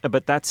innocently.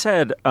 But that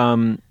said,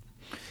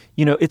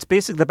 it's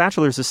basically, The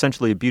Bachelor is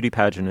essentially a beauty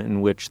pageant in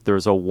which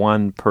there's a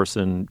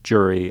one-person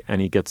jury and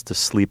he gets to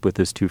sleep with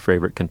his two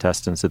favorite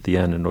contestants at the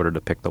end in order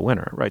to pick the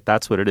winner, right?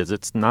 That's what it is.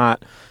 It's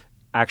not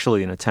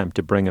actually an attempt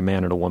to bring a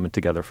man and a woman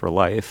together for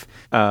life.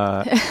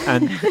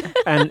 And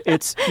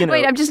it's,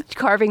 Wait, I'm just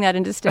carving that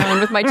into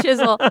stone with my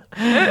chisel.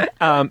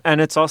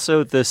 And it's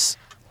also this...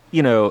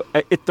 there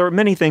are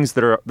many things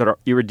that are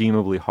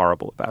irredeemably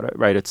horrible about it,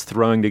 right? It's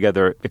throwing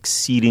together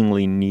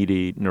exceedingly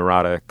needy,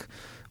 neurotic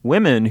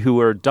women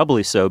who are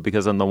doubly so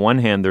because on the one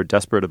hand, they're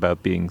desperate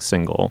about being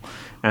single.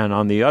 And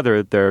on the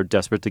other, they're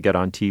desperate to get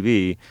on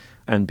TV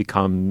and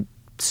become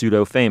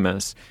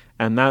pseudo-famous.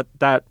 And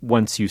that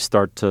once you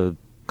start to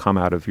come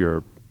out of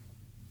your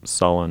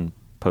sullen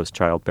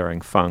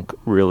post-childbearing funk,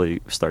 really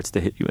starts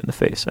to hit you in the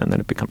face. And then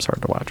it becomes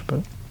hard to watch.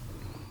 But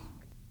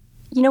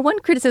one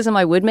criticism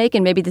I would make,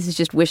 and maybe this is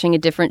just wishing a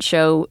different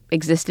show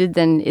existed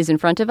than is in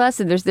front of us,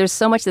 and there's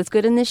so much that's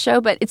good in this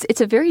show, but it's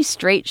a very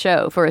straight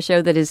show for a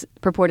show that is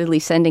purportedly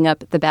sending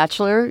up The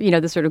Bachelor,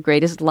 the sort of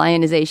greatest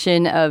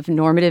lionization of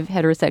normative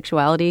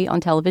heterosexuality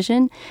on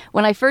television.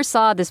 When I first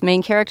saw this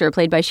main character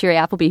played by Shiri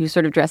Appleby, who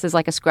sort of dresses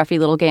like a scruffy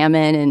little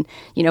gammon and,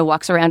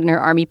 walks around in her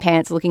army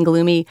pants looking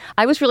gloomy,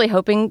 I was really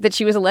hoping that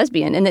she was a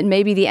lesbian and that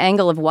maybe the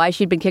angle of why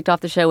she'd been kicked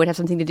off the show would have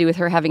something to do with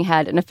her having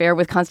had an affair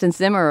with Constance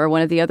Zimmer or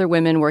one of the other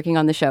women working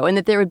on the show, and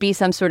that there would be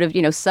some sort of,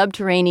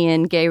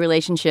 subterranean gay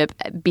relationship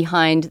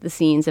behind the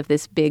scenes of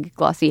this big,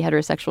 glossy,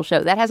 heterosexual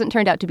show. That hasn't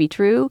turned out to be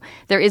true.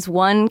 There is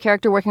one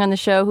character working on the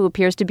show who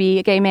appears to be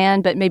a gay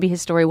man, but maybe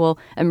his story will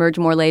emerge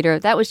more later.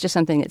 That was just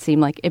something that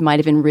seemed like it might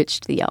have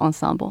enriched the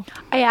ensemble.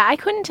 Yeah, I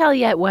couldn't tell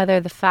yet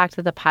whether the fact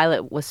that the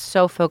pilot was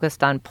so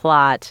focused on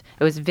plot,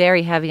 it was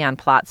very heavy on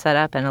plot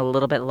setup and a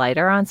little bit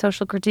lighter on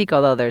social critique,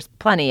 although there's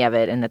plenty of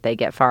it, and that they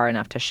get far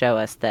enough to show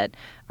us that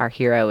our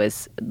hero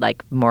is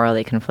like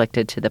morally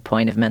conflicted to the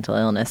point of mental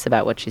illness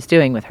about what she's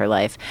doing with her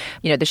life.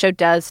 The show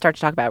does start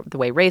to talk about the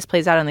way race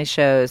plays out on these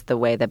shows, the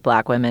way that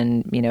black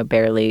women,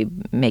 barely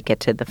make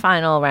it to the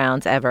final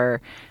rounds ever.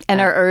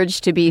 And are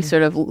urged to be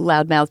sort of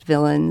loudmouthed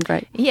villains,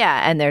 right?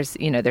 Yeah, and there's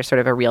sort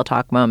of a real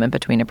talk moment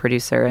between a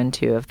producer and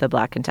two of the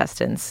black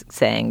contestants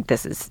saying,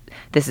 this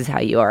is how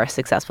you are a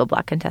successful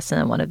black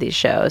contestant on one of these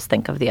shows.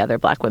 Think of the other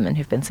black women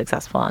who've been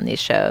successful on these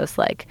shows.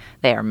 Like,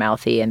 they are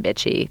mouthy and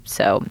bitchy.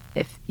 So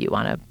if you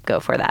want to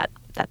go for that,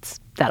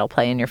 that'll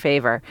play in your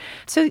favor.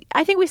 So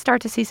I think we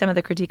start to see some of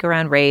the critique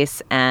around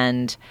race,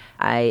 and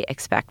I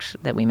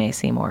expect that we may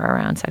see more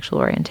around sexual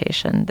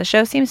orientation. The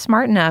show seems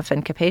smart enough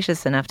and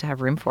capacious enough to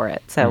have room for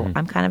it. So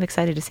I'm kind of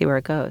excited to see where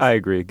it goes. I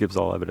agree. It gives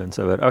all evidence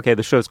of it. Okay,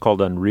 the show's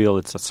called Unreal.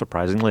 It's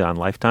surprisingly on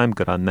Lifetime.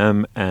 Good on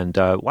them. And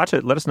watch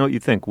it. Let us know what you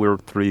think. We're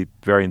 3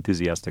 very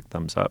enthusiastic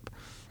thumbs up.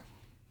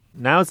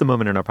 Now is the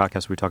moment in our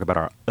podcast where we talk about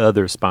our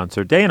other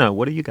sponsor. Dana,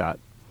 what do you got?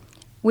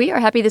 We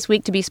are happy this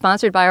week to be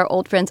sponsored by our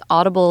old friends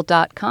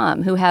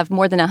Audible.com, who have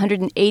more than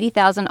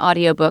 180,000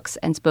 audiobooks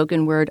and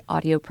spoken word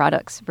audio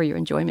products for your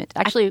enjoyment.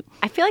 Actually,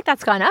 I feel like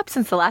that's gone up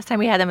since the last time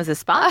we had them as a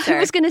sponsor. I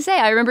was going to say,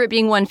 I remember it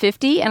being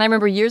 150, and I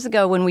remember years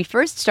ago when we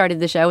first started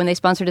the show and they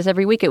sponsored us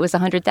every week, it was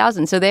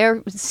 100,000. So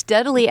they're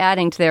steadily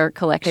adding to their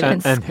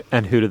collection.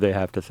 And who do they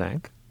have to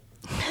thank?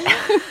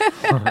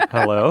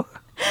 Hello?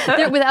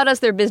 Without us,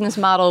 their business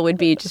model would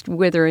be just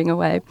withering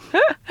away.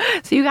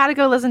 So you got to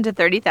go listen to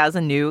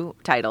 30,000 new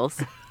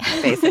titles,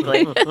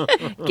 basically.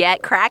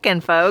 Get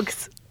cracking,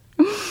 folks.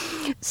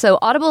 So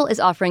Audible is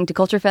offering to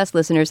Culture Fest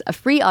listeners a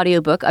free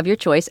audiobook of your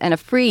choice and a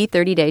free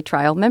 30-day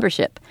trial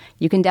membership.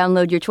 You can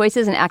download your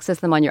choices and access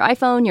them on your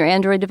iPhone, your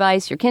Android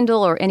device, your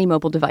Kindle, or any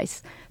mobile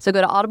device. So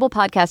go to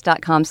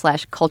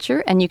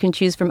audiblepodcast.com/culture, and you can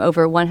choose from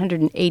over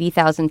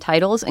 180,000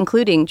 titles,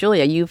 including,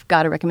 Julia, you've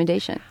got a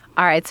recommendation.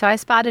 All right, so I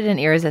spotted an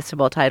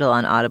irresistible title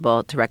on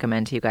Audible to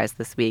recommend to you guys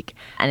this week,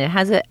 and it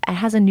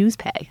has a news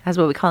peg. It has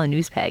what we call a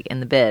news peg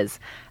in the biz.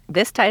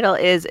 This title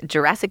is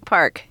Jurassic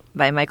Park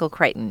by Michael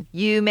Crichton.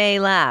 You may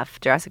laugh.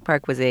 Jurassic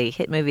Park was a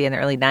hit movie in the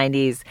early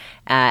 90s,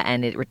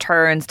 and it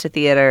returns to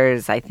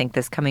theaters, I think,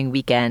 this coming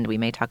weekend. We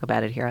may talk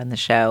about it here on the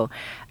show.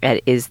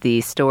 It is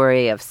the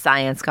story of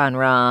science gone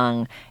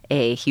wrong,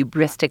 a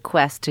hubristic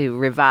quest to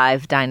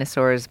revive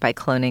dinosaurs by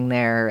cloning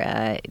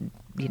their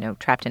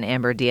trapped in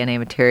amber DNA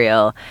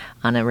material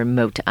on a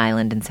remote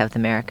island in South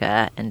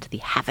America, and the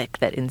havoc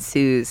that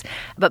ensues.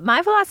 But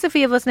my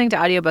philosophy of listening to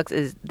audiobooks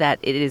is that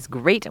it is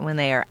great when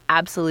they are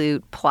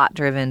absolute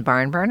plot-driven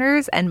barn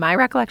burners, and my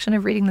recollection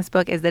of reading this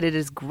book is that it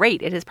is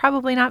great. It is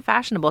probably not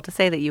fashionable to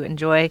say that you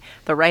enjoy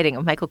the writing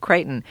of Michael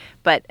Crichton,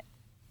 but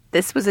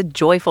this was a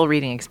joyful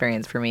reading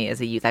experience for me as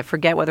a youth. I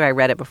forget whether I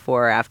read it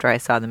before or after I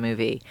saw the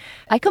movie.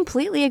 I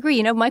completely agree.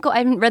 You know, Michael, I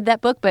haven't read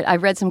that book, but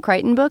I've read some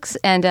Crichton books,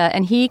 and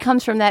he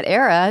comes from that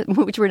era,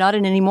 which we're not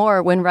in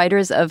anymore, when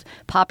writers of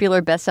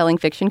popular best-selling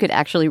fiction could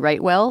actually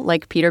write well,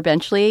 like Peter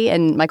Benchley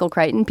and Michael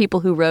Crichton,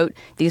 people who wrote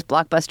these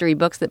blockbustery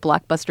books that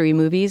blockbustery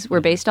movies were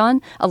based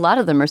on. A lot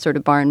of them are sort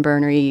of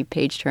barn-burnery,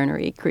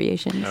 page-turnery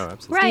creations. Oh,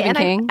 absolutely. Right, Stephen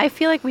King. and I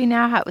feel like we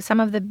now have some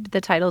of the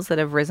titles that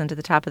have risen to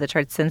the top of the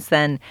charts since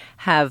then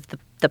have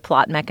the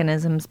plot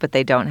mechanisms, but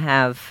they don't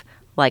have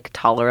like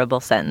tolerable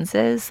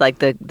sentences.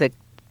 Like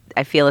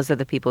I feel as though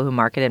the people who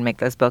market and make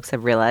those books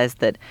have realized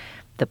that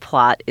the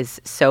plot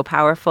is so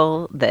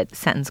powerful that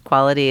sentence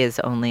quality is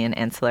only an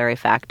ancillary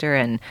factor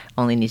and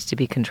only needs to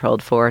be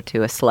controlled for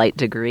to a slight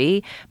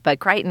degree. But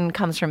Crichton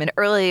comes from an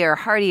earlier,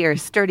 hardier,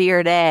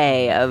 sturdier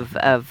day of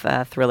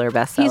thriller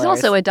bestsellers. He's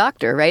also a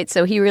doctor, right?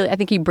 So I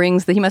think he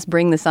must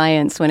bring the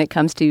science when it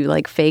comes to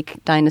like fake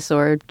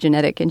dinosaur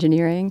genetic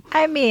engineering.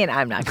 I mean,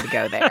 I'm not going to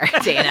go there,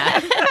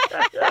 Dana.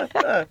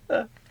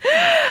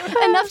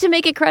 Enough to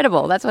make it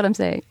credible. That's what I'm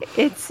saying.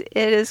 It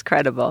is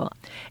credible.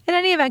 In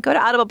any event, go to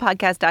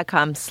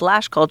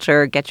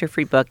audiblepodcast.com/culture, get your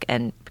free book,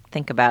 and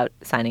think about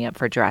signing up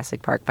for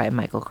Jurassic Park by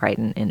Michael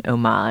Crichton in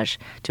homage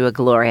to a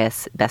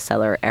glorious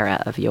bestseller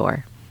era of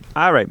yore.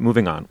 All right,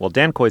 moving on. Well,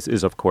 Dan Kois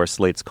is, of course,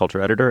 Slate's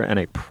culture editor and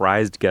a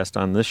prized guest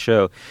on this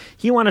show.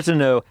 He wanted to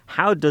know,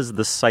 how does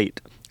the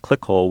site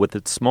Clickhole, with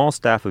its small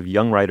staff of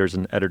young writers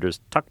and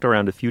editors tucked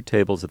around a few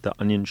tables at the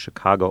Onion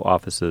Chicago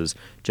offices,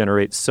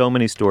 generate so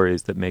many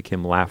stories that make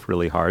him laugh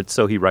really hard?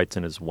 So he writes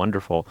in his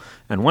wonderful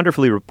and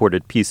wonderfully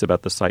reported piece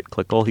about the site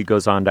Clickhole. He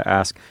goes on to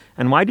ask,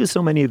 and why do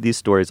so many of these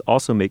stories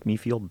also make me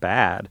feel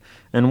bad?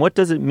 And what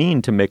does it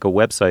mean to make a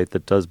website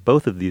that does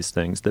both of these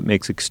things, that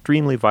makes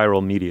extremely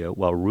viral media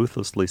while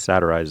ruthlessly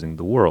satirizing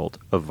the world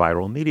of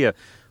viral media?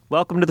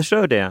 Welcome to the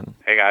show, Dan.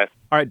 Hey, guys.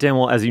 All right, Dan,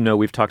 well, as you know,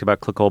 we've talked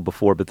about Clickhole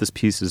before, but this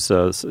piece is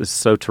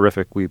so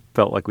terrific, we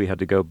felt like we had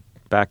to go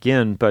back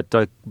in. But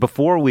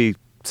before we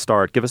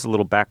start, give us a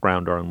little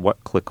background on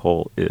what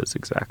Clickhole is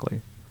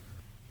exactly.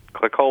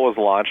 Clickhole was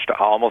launched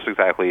almost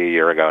exactly a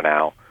year ago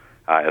now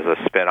as a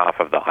spin-off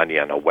of The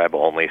Onion, a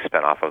web-only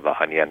spin-off of The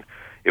Onion.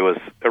 It was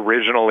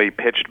originally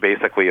pitched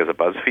basically as a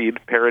BuzzFeed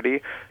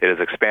parody. It has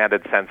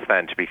expanded since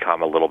then to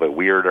become a little bit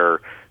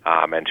weirder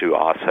and to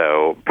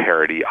also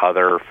parody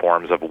other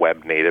forms of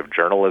web-native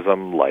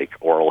journalism like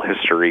oral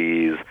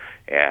histories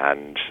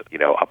and,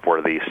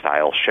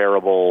 Upworthy-style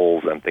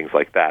shareables and things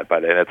like that.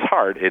 But at its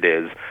heart, it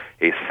is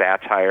a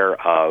satire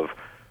of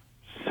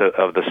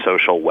the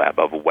social web,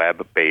 of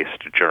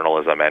web-based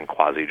journalism and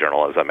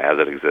quasi-journalism as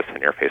it exists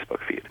in your Facebook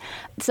feed.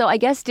 So I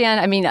guess, Dan,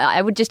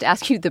 I would just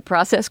ask you the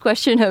process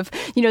question of,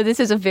 this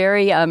is a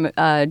very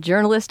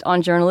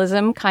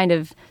journalist-on-journalism kind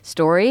of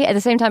story. At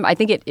the same time, I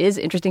think it is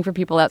interesting for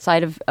people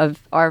outside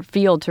of our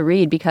field to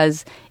read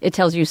because it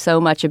tells you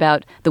so much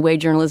about the way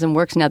journalism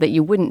works now that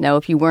you wouldn't know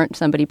if you weren't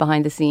somebody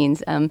behind the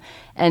scenes, and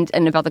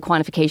about the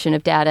quantification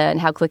of data and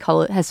how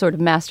Clickhole has sort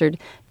of mastered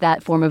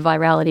that form of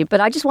virality.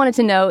 But I just wanted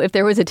to know if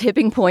there was a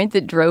tipping point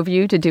that drove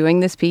you to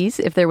doing this piece,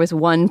 if there was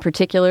one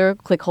particular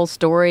Clickhole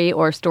story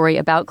or story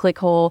about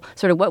Clickhole,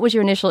 sort of what was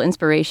your initial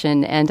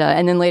inspiration? And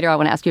then later I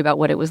want to ask you about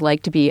what it was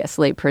like to be a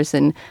Slate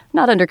person,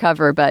 not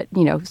undercover, but,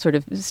 sort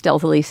of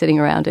stealthily sitting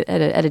around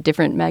at a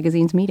different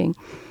magazine's meeting.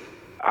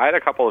 I had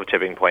a couple of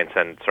tipping points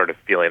and sort of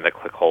feeling that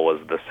Clickhole was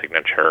the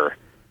signature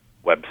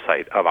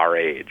website of our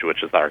age,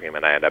 which is the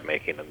argument I ended up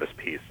making in this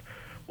piece.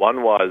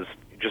 One was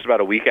just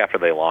about a week after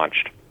they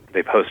launched,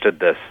 they posted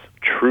this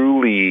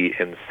truly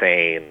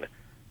insane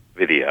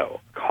video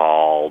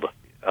called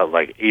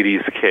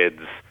 80s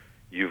Kids,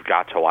 You've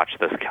Got to Watch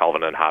This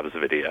Calvin and Hobbes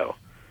video.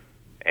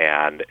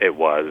 And it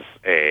was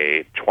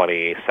a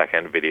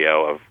 20-second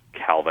video of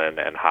Calvin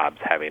and Hobbes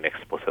having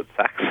explicit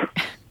sex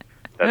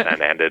that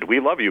then ended, "We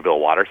love you, Bill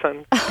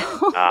Watterson."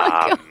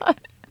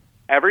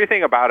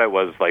 Everything about it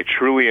was like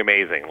truly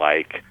amazing.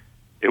 Like,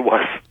 it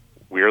was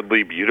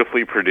weirdly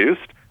beautifully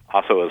produced.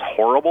 Also, it was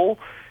horrible.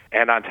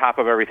 And on top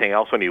of everything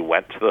else, when you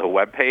went to the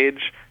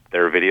webpage,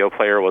 their video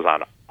player was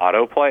on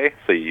autoplay,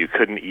 so you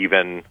couldn't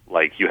even,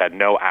 like, you had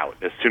no out.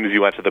 As soon as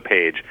you went to the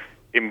page,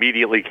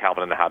 immediately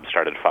Calvin and Hobbes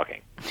started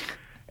fucking.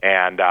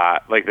 And,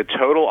 like, the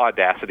total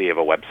audacity of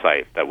a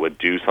website that would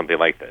do something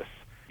like this,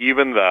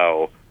 even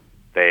though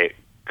they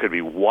could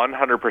be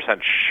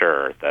 100%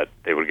 sure that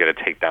they would get a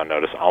takedown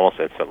notice almost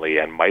instantly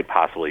and might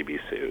possibly be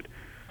sued,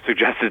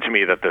 suggested to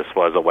me that this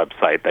was a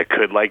website that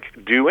could, like,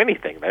 do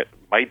anything, that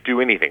might do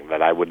anything,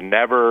 that I would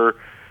never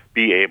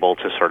be able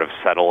to sort of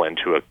settle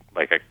into a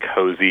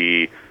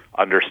cozy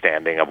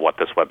understanding of what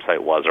this website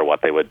was or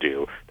what they would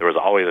do. There was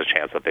always a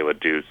chance that they would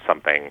do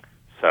something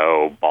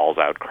so balls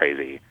out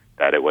crazy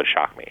that it would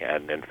shock me.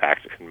 And in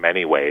fact, in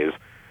many ways,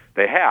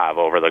 they have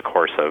over the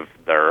course of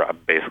their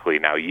basically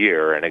now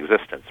year in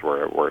existence,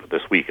 where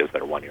this week is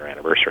their 1-year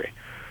anniversary.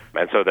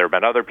 And so there have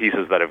been other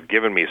pieces that have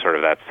given me sort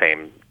of that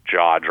same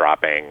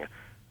jaw-dropping,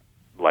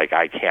 like,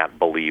 I can't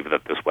believe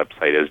that this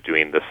website is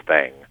doing this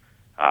thing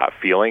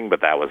feeling,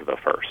 but that was the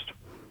first.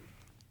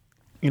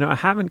 You know, I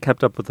haven't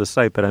kept up with the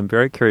site, but I'm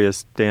very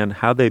curious, Dan,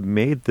 how they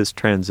made this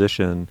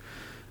transition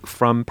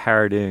from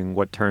parodying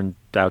what turned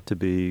out to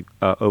be,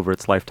 over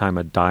its lifetime,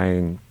 a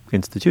dying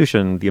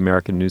institution, the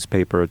American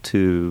newspaper,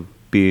 to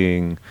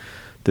being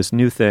this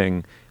new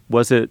thing.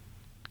 Was it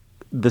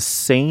the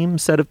same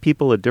set of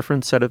people, a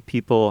different set of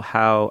people?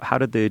 How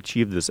did they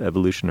achieve this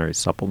evolutionary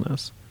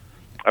suppleness?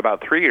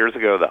 About 3 years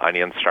ago, The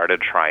Onion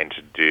started trying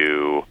to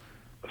do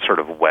sort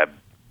of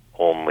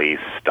web-only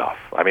stuff.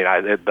 I mean,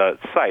 the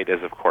site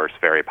is, of course,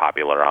 very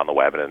popular on the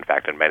web, and in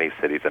fact, in many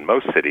cities, in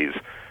most cities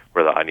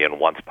where The Onion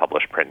once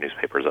published print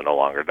newspapers, it no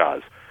longer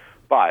does.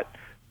 But,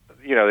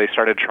 you know, they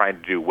started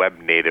trying to do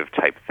web-native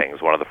type things.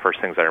 One of the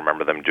first things I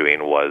remember them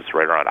doing was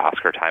right around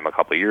Oscar time a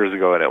couple of years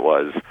ago, and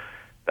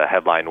the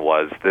headline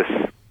was,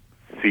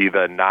 "See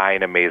the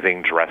 9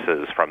 amazing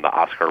dresses from the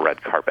Oscar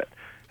red carpet."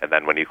 And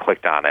then when you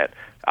clicked on it,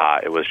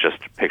 it was just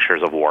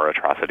pictures of war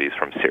atrocities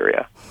from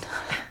Syria.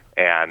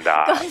 And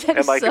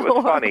and like, it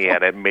was funny,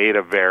 and it made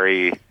a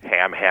very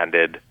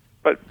ham-handed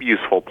but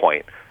useful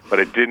point. But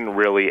it didn't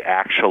really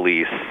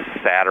actually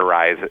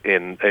satirize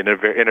in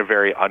a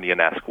very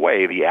Onion-esque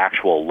way the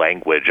actual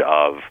language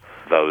of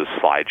those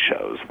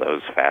slideshows,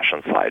 those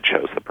fashion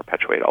slideshows that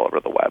perpetuate all over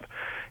the web.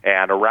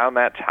 And around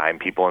that time,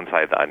 people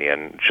inside The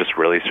Onion just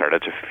really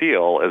started to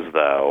feel as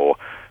though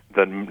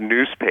the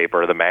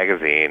newspaper, the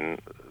magazine,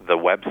 the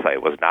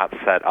website was not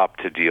set up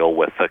to deal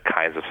with the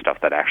kinds of stuff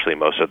that actually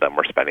most of them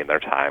were spending their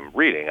time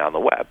reading on the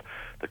web.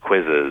 The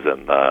quizzes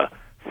and the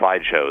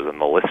slideshows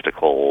and the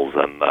listicles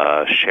and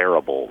the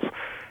shareables.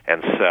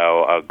 And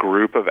so a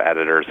group of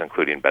editors,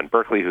 including Ben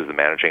Berkeley, who's the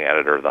managing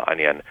editor of The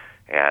Onion,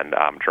 and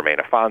Jermaine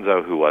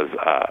Afonso, who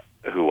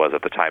was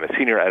at the time a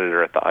senior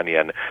editor at The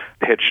Onion,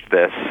 pitched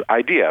this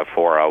idea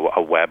for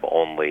a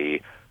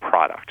web-only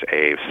product,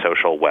 a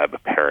social web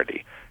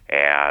parody.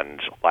 And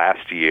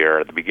last year,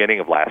 at the beginning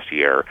of last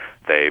year,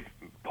 they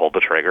pulled the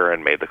trigger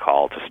and made the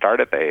call to start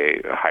it.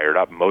 They hired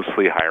up,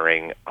 mostly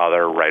hiring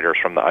other writers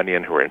from The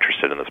Onion who were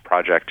interested in this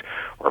project,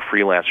 or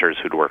freelancers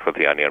who'd worked with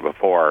The Onion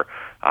before,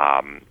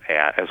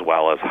 as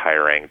well as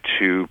hiring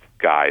 2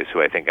 guys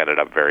who I think ended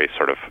up very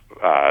sort of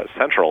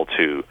central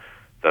to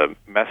the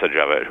message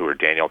of it, who were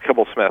Daniel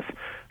Kibblesmith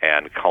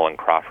and Cullen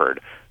Crawford,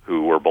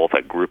 who were both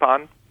at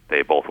Groupon.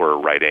 They both were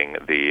writing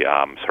the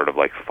sort of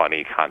like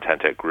funny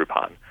content at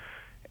Groupon.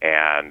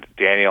 And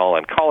Daniel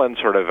and Cullen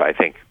sort of, I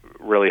think,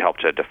 really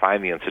helped to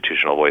define the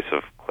institutional voice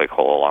of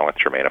Clickhole, along with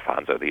Jermaine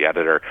Afonso, the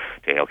editor.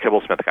 Daniel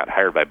Kibblesmith got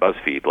hired by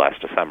BuzzFeed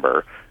last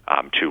December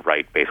to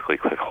write basically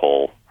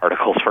Clickhole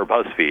articles for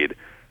BuzzFeed.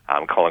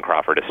 Cullen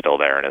Crawford is still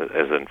there and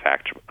is in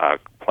fact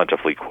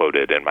plentifully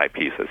quoted in my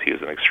piece as he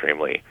is an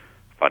extremely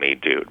funny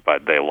dude.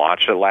 But they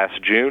launched it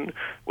last June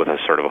with a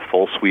sort of a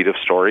full suite of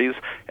stories,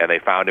 and they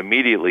found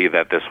immediately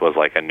that this was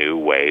like a new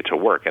way to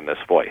work in this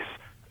voice.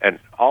 And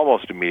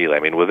almost immediately, I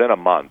mean, within a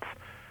month,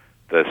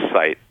 the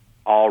site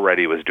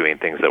already was doing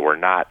things that were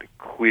not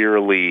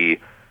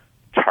clearly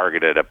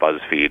targeted at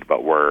BuzzFeed,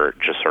 but were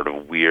just sort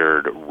of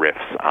weird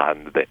riffs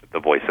on the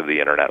voice of the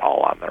internet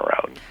all on their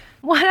own.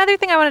 One other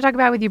thing I want to talk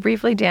about with you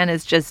briefly, Dan,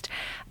 is just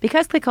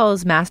because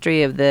Clickhole's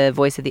mastery of the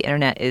voice of the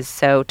internet is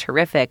so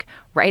terrific,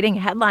 writing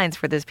headlines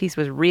for this piece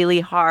was really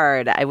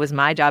hard. It was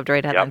my job to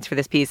write headlines for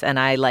this piece, and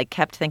I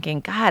kept thinking,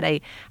 God, I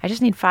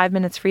just need 5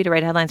 minutes free to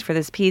write headlines for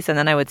this piece, and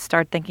then I would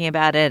start thinking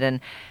about it, and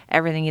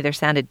everything either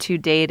sounded too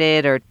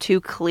dated or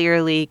too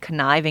clearly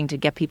conniving to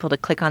get people to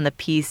click on the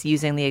piece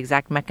using the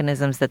exact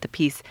mechanisms that the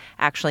piece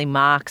actually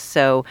mocks.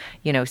 So,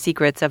 you know,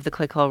 secrets of the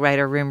Clickhole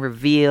writer room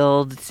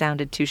revealed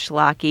sounded too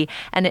schlocky,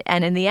 and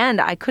in the end,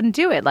 I couldn't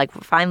do it. Like,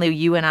 finally,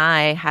 you and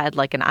I had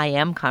like an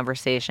IM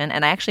conversation,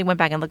 and I actually went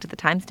back and looked at the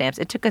timestamps.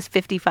 It took us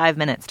 55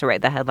 minutes to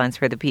write the headlines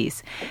for the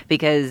piece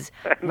because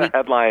the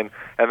headline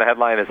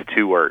is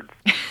 2 words.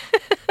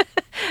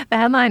 The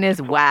headline is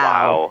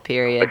wow,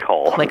 period.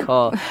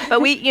 Clickhole.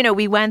 But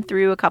we went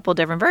through a couple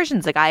different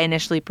versions. Like I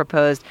initially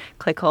proposed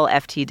Clickhole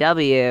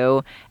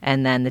FTW,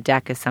 and then the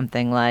deck is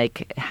something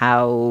like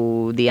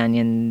how the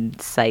Onion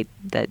site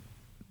that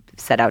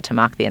set out to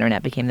mock the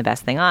internet became the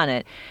best thing on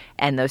it.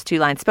 And those two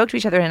lines spoke to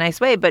each other in a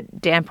nice way. But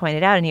Dan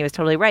pointed out, and he was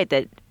totally right,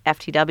 that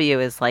FTW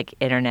is like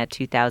Internet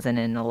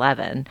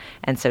 2011.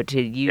 And so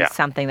to use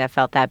something that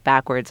felt that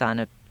backwards on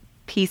a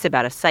piece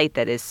about a site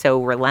that is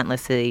so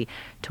relentlessly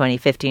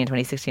 2015,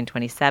 2016,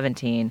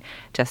 2017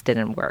 just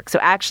didn't work. So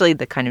actually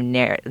the kind of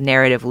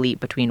narrative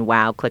leap between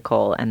wow,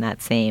 Clickhole and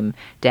that same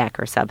deck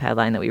or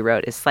subheadline that we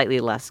wrote is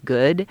slightly less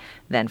good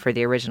than for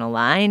the original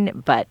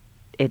line, but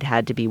it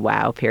had to be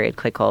wow, period,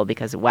 Clickhole,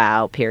 because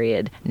wow,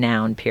 period,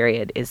 noun,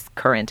 period, is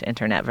current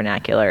internet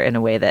vernacular in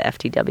a way that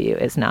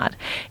FTW is not.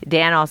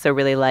 Dan also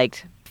really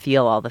liked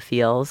feel all the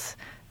feels.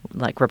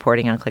 Like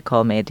reporting on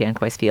Clickhole made Dan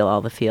Kois feel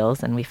all the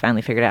feels, and we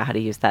finally figured out how to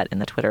use that in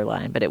the Twitter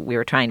line. But we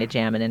were trying to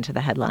jam it into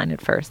the headline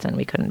at first, and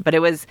we couldn't. But it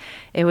was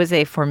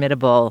a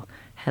formidable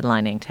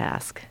headlining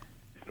task.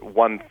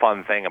 One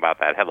fun thing about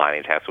that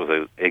headlining task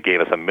was it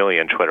gave us 1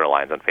 million Twitter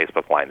lines and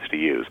Facebook lines to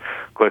use.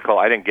 Clickhole,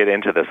 I didn't get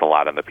into this a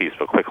lot in the piece,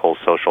 but Clickhole's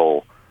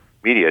social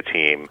media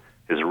team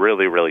is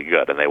really, really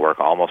good, and they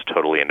work almost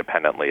totally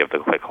independently of the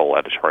Clickhole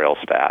editorial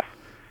staff.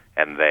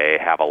 And they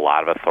have a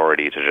lot of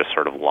authority to just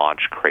sort of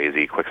launch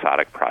crazy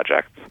quixotic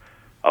projects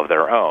of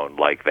their own.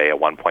 Like they at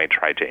one point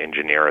tried to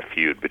engineer a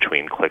feud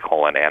between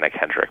Clickhole and Anna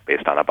Kendrick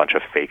based on a bunch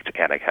of faked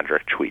Anna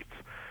Kendrick tweets.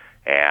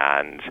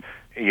 And,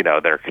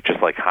 they're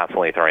just like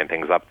constantly throwing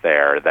things up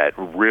there that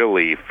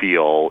really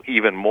feel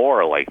even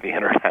more like the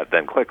internet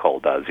than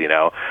Clickhole does,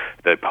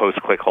 The post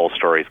Clickhole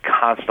stories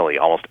constantly,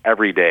 almost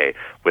every day,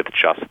 with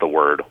just the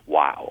word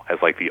wow as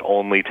like the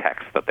only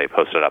text that they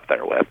posted up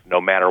there with, no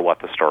matter what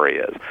the story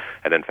is.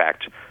 And in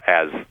fact,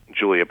 as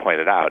Julia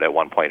pointed out at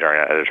one point during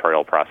an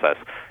editorial process,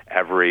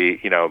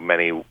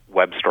 many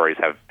web stories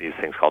have these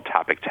things called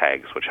topic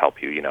tags, which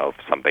help you, if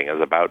something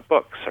is about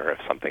books or if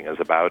something is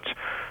about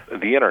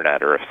the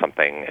internet or if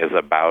something is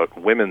about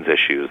women's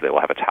issues, they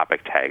will have a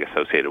topic tag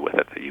associated with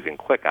it that you can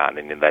click on,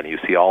 and then you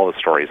see all the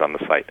stories on the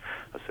site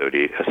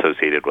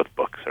associated with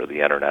books or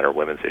the internet or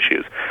women's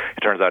issues.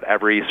 It turns out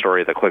every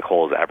story that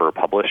Clickhole has ever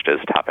published is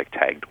topic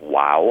tagged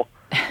wow.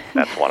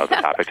 That's one of the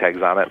topic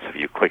tags on it. So if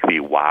you click the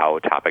wow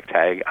topic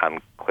tag on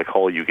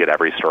Clickhole, you get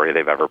every story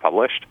they've ever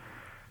published.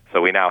 So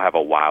we now have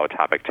a wow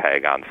topic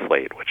tag on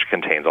Slate, which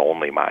contains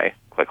only my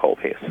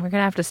Clickhole piece. We're going to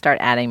have to start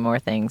adding more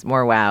things,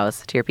 more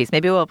wows to your piece.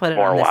 Maybe we'll put it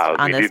on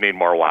this. We do need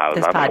more wows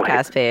this on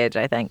podcast Slate page,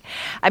 I think.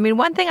 I mean,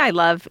 one thing I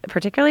love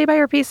particularly about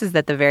your piece is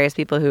that the various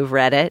people who've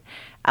read it,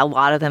 a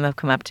lot of them have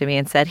come up to me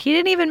and said, he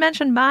didn't even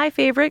mention my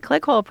favorite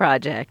Clickhole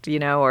project,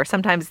 or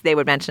sometimes they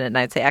would mention it and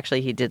I'd say,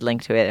 actually, he did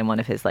link to it in one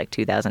of his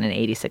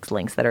 2,086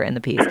 links that are in the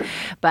piece.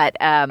 But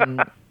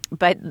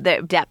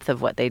the depth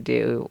of what they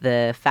do,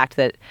 the fact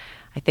that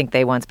I think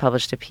they once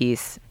published a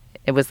piece.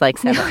 It was like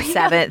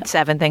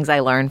seven things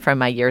I learned from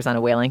my years on a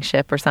whaling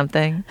ship or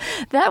something.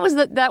 That was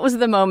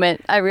the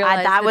moment I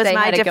realized that was they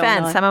my had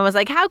defense. Someone was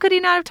like, "How could he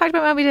not have talked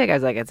about Moby Dick?" I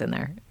was like, "It's in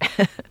there."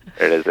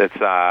 It is. It's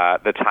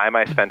the time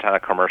I spent on a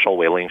commercial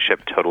whaling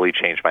ship totally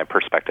changed my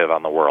perspective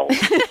on the world.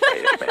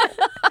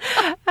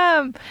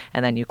 And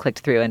then you clicked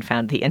through and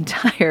found the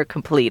entire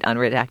complete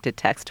unredacted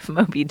text of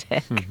Moby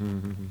Dick,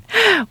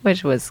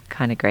 which was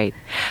kind of great.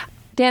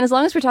 Dan, as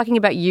long as we're talking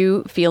about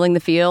you feeling the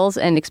feels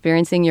and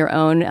experiencing your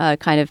own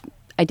kind of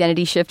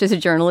identity shift as a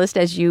journalist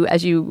as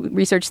you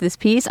research this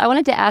piece, I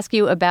wanted to ask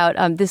you about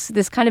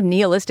this kind of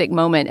nihilistic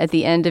moment at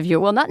the end of your,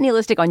 well, not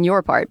nihilistic on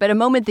your part, but a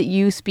moment that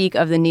you speak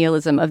of the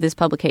nihilism of this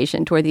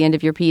publication toward the end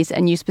of your piece,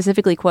 and you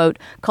specifically quote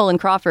Colin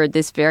Crawford,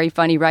 this very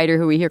funny writer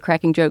who we hear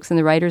cracking jokes in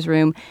the writer's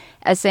room,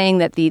 as saying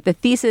that the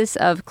thesis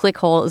of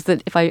Clickhole is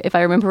that, if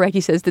I remember right,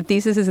 he says the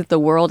thesis is that the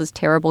world is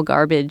terrible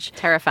garbage.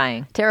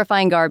 Terrifying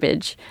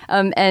garbage.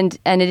 And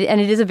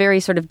it is a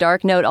very sort of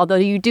dark note, although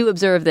you do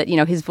observe that,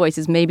 his voice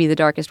is maybe the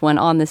darkest one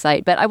on the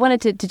site. But I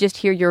wanted to just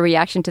hear your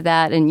reaction to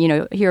that and,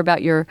 hear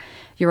about your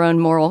own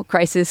moral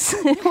crisis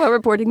while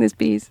reporting this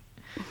piece.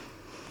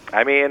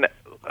 I mean,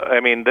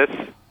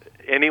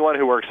 anyone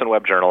who works in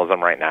web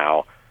journalism right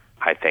now,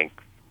 I think,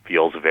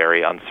 feels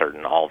very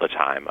uncertain all the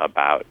time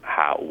about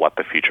what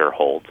the future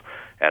holds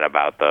and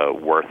about the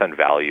worth and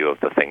value of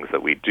the things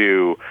that we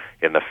do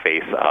in the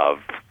face of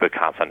the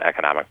constant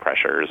economic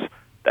pressures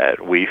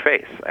that we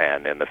face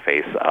and in the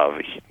face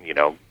of,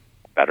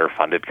 better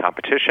funded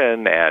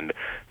competition and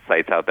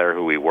sites out there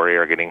who we worry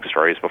are getting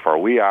stories before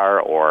we are,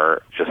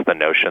 or just the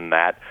notion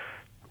that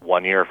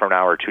 1 year from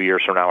now or 2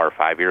 years from now or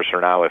 5 years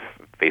from now, if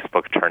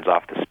Facebook turns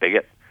off the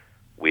spigot,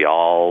 we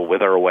all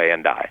wither away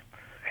and die.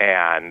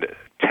 And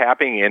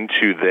tapping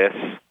into this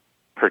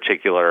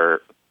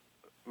particular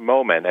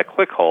moment at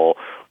Clickhole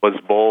was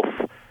both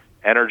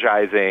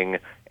energizing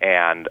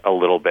and a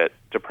little bit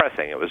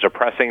depressing. It was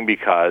depressing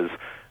because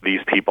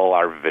these people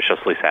are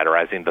viciously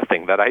satirizing the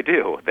thing that I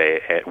do.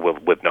 They,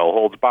 with no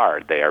holds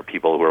barred, they are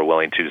people who are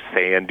willing to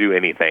say and do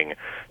anything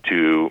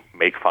to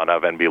make fun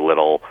of and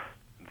belittle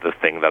the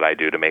thing that I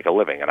do to make a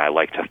living. And I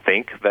like to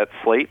think that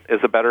Slate is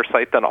a better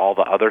site than all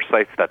the other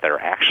sites that they're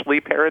actually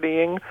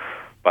parodying.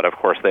 But of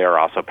course, they are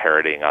also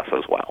parodying us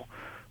as well.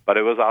 But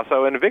it was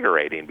also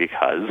invigorating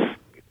because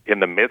in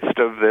the midst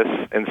of this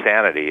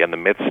insanity, in the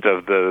midst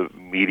of the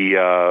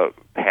media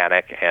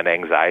panic and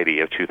anxiety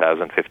of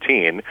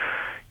 2015,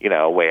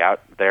 way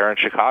out there in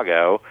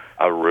Chicago,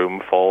 a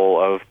room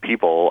full of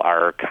people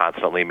are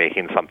constantly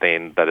making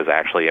something that is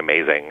actually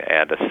amazing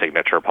and a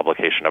signature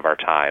publication of our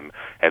time,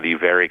 and the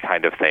very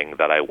kind of thing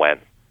that I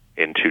went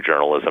into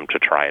journalism to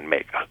try and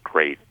make a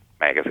great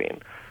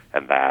magazine.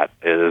 And that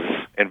is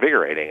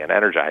invigorating and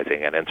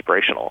energizing and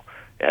inspirational,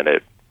 and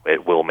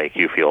it will make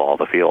you feel all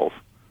the feels.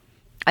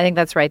 I think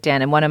that's right,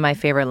 Dan. And one of my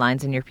favorite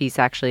lines in your piece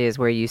actually is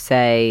where you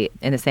say,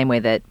 in the same way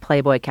that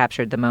Playboy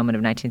captured the moment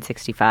of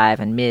 1965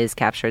 and Ms.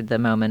 captured the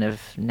moment of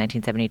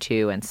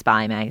 1972 and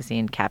Spy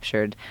magazine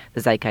captured the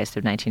zeitgeist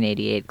of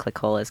 1988,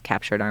 Clickhole has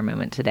captured our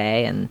moment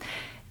today. And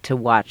to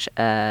watch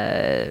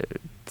a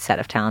set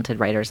of talented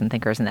writers and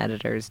thinkers and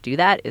editors do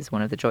that is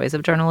one of the joys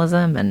of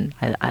journalism. And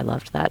I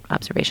loved that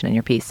observation in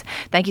your piece.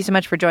 Thank you so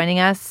much for joining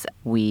us.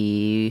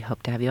 We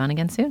hope to have you on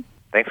again soon.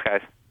 Thanks, guys.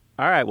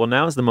 All right. Well,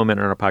 now is the moment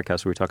in our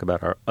podcast where we talk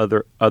about our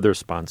other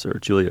sponsor.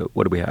 Julia,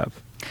 what do we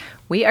have?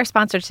 We are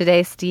sponsored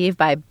today, Steve,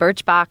 by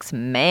Birchbox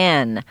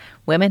Man.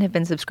 Women have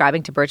been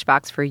subscribing to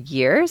Birchbox for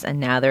years, and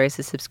now there is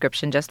a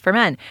subscription just for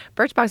men.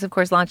 Birchbox, of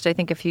course, launched, I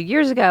think, a few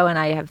years ago, and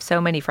I have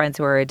so many friends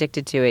who are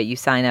addicted to it. You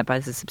sign up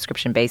as a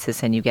subscription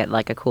basis, and you get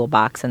like a cool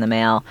box in the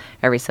mail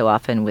every so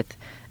often with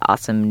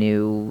awesome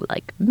new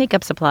like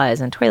makeup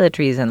supplies and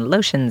toiletries and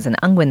lotions and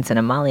unguents and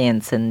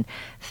emollients and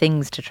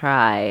things to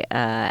try.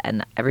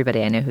 And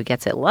everybody I know who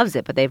gets it loves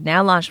it. But they've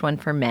now launched one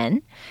for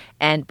men.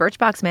 And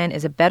Birchbox Man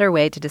is a better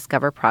way to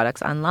discover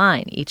products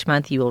online. Each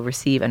month you will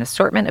receive an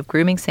assortment of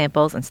grooming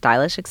samples and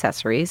stylish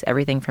accessories,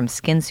 everything from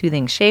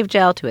skin-soothing shave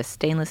gel to a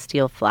stainless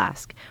steel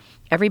flask.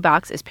 Every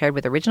box is paired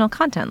with original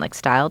content like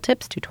style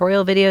tips,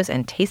 tutorial videos,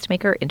 and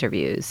tastemaker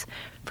interviews.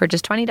 For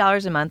just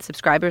 $20 a month,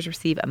 subscribers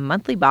receive a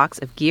monthly box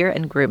of gear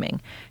and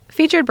grooming.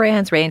 Featured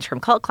brands range from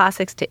cult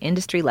classics to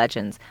industry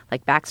legends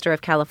like Baxter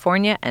of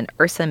California and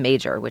Ursa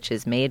Major, which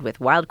is made with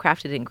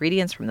wild-crafted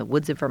ingredients from the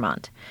woods of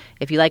Vermont.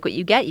 If you like what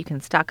you get, you can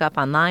stock up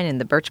online in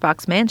the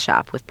Birchbox Man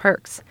shop with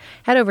perks.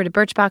 Head over to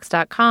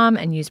Birchbox.com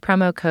and use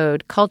promo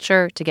code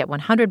CULTURE to get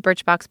 100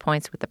 Birchbox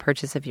points with the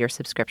purchase of your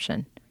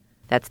subscription.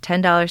 That's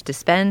 $10 to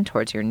spend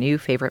towards your new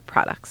favorite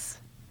products.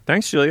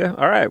 Thanks, Julia.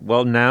 All right.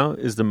 Well, now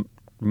is the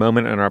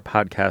moment in our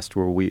podcast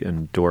where we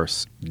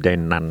endorse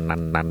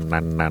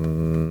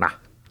De-na-na-na-na-na.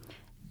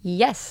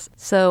 Yes.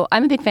 So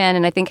I'm a big fan,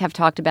 and I think have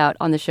talked about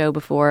on the show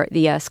before,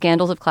 the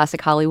Scandals of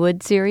Classic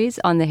Hollywood series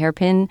on the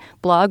Hairpin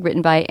blog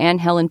written by Anne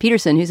Helen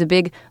Peterson, who's a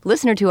big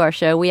listener to our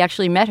show. We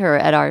actually met her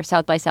at our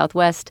South by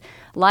Southwest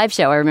live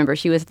show. I remember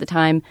she was at the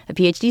time a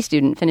PhD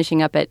student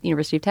finishing up at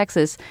University of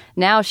Texas.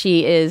 Now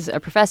she is a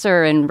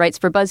professor and writes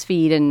for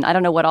BuzzFeed, and I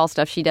don't know what all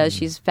stuff she does.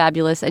 She's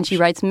fabulous, and she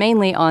writes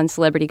mainly on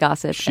celebrity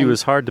gossip. She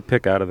was hard to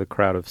pick out of the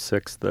crowd of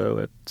 6, though,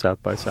 at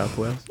South by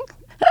Southwest.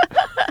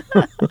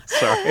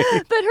 Sorry.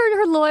 But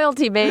her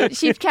loyalty made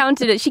she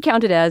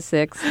counted as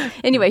 6.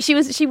 Anyway,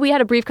 we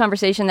had a brief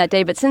conversation that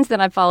day, but since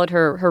then I've followed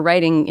her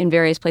writing in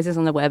various places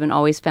on the web and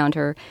always found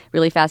her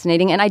really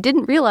fascinating. And I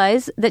didn't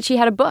realize that she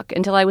had a book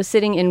until I was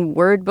sitting in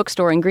Word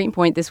Bookstore in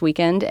Greenpoint this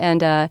weekend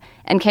and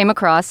came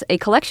across a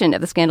collection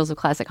of the Scandals of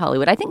Classic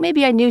Hollywood. I think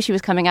maybe I knew she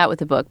was coming out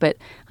with a book, but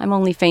I'm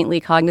only faintly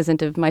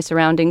cognizant of my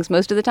surroundings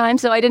most of the time,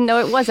 so I didn't know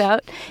it was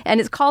out. And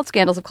it's called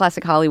Scandals of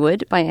Classic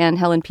Hollywood by Anne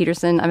Helen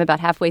Peterson. I'm about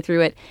halfway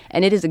through it,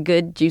 and it is a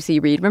good,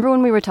 juicy read. Remember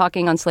when we were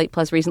talking on Slate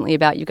Plus recently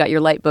about you got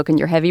your light book and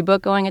your heavy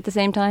book going at the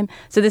same time?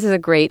 So this is a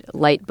great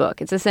light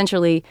book. It's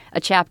essentially a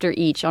chapter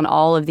each on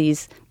all of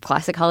these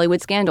classic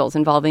Hollywood scandals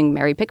involving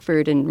Mary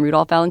Pickford and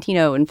Rudolph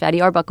Valentino and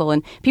Fatty Arbuckle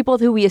and people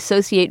who we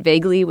associate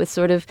vaguely with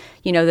sort of,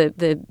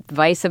 the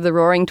vice of the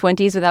Roaring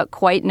 '20s without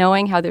quite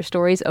knowing how their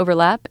stories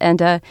overlap.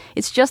 And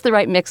it's just the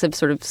right mix of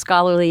sort of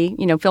scholarly,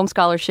 film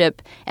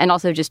scholarship and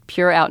also just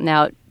pure out and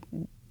out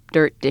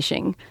dirt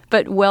dishing,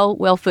 but well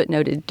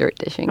footnoted dirt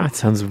dishing. That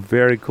sounds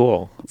very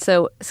cool.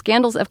 So,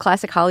 Scandals of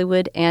Classic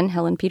Hollywood, Anne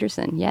Helen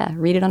Peterson. Yeah,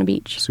 read it on a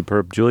beach.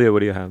 Superb. Julia,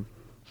 what do you have?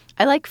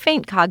 I like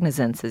faint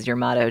cognizance is your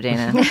motto,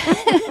 Dana.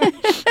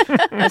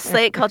 A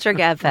Slate Culture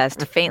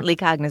Gabfest, faintly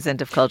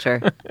cognizant of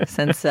culture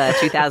since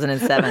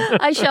 2007.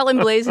 I shall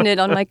emblazon it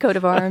on my coat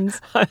of arms.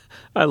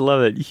 I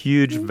love it.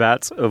 Huge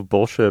vats of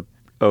bullshit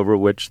over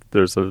which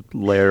there's a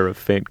layer of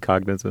faint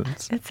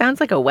cognizance. It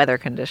sounds like a weather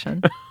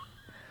condition.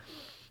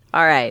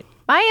 All right.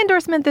 My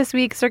endorsement this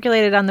week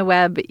circulated on the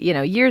web,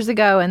 years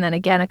ago and then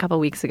again a couple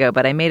weeks ago,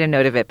 but I made a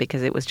note of it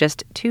because it was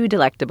just too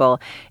delectable.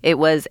 It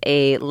was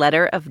a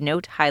letter of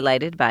note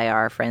highlighted by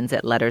our friends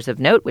at Letters of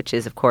Note, which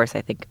is, of course,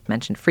 I think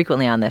mentioned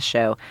frequently on this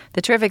show.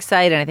 The terrific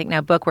site, and I think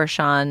now book where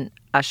Sean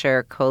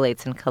Usher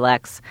collates and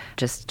collects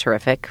just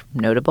terrific,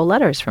 notable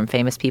letters from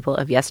famous people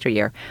of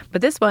yesteryear.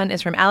 But this one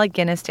is from Alec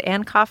Guinness to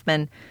Anne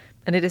Kaufman,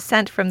 and it is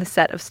sent from the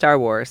set of Star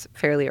Wars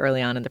fairly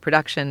early on in the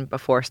production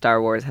before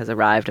Star Wars has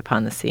arrived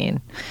upon the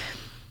scene.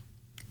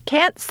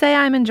 Can't say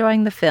I'm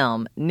enjoying the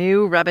film.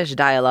 New rubbish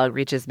dialogue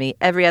reaches me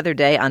every other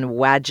day on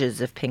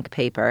wadges of pink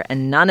paper,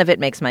 and none of it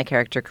makes my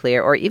character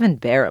clear or even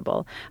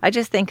bearable. I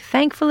just think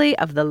thankfully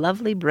of the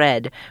lovely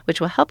bread,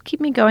 which will help keep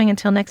me going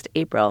until next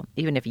April,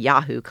 even if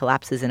Yahoo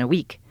collapses in a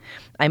week.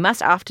 I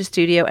must off to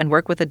studio and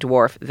work with a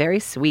dwarf, very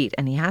sweet,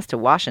 and he has to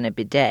wash in a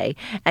bidet.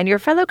 And your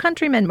fellow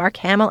countrymen Mark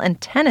Hamill and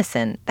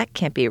Tennyson, that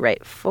can't be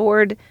right,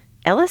 Ford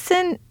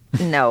Ellison?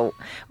 No.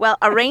 Well,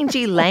 a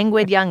rangy,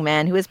 languid young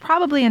man who is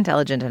probably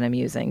intelligent and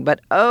amusing, but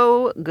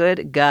oh,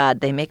 good God,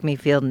 they make me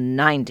feel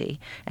 90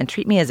 and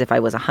treat me as if I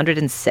was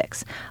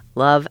 106.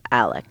 Love,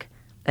 Alec.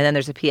 And then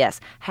there's a P.S.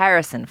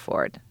 Harrison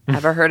Ford.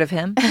 Ever heard of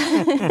him?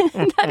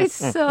 That is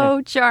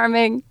so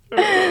charming.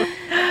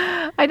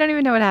 I don't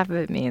even know what half of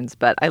it means,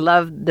 but I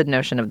love the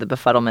notion of the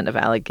befuddlement of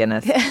Alec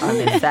Guinness on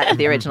the set of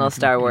the original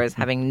Star Wars,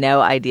 having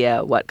no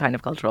idea what kind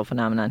of cultural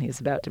phenomenon he's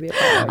about to be a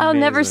part of. I'll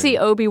never see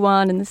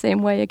Obi-Wan in the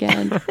same way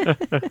again.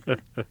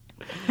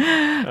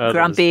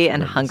 Grumpy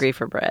and hungry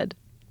for bread.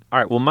 All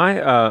right. Well,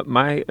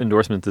 my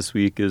endorsement this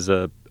week is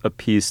a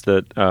piece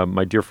that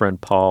my dear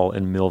friend Paul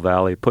in Mill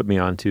Valley put me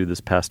onto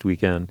this past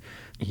weekend.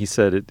 He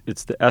said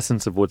it's the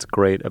essence of what's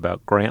great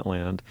about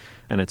Grantland,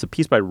 and it's a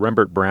piece by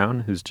Rembert Brown,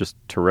 who's just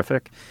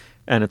terrific.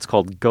 And it's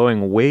called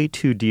Going Way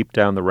Too Deep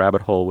Down the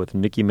Rabbit Hole with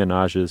Nicki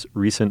Minaj's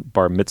recent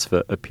bar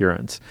mitzvah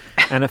appearance.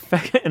 And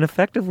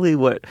effectively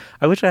what,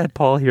 I wish I had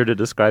Paul here to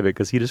describe it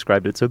because he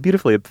described it so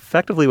beautifully.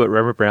 Effectively what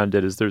Rembert Brown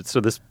did is so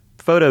this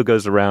photo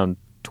goes around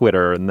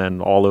Twitter and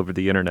then all over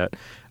the internet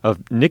of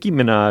Nicki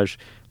Minaj.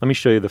 Let me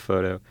show you the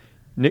photo.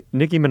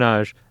 Nicki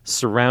Minaj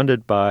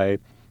surrounded by,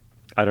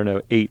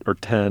 8 or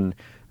 10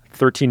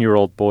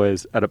 13-year-old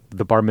boys at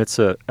the bar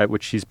mitzvah at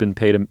which she's been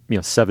paid,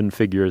 7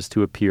 figures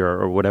to appear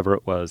or whatever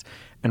it was.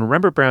 And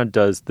Rembert Brown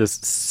does this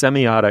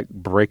semiotic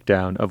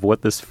breakdown of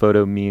what this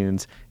photo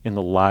means in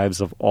the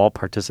lives of all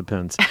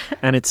participants.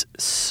 And it's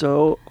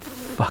so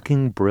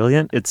fucking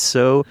brilliant. It's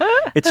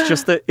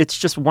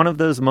just one of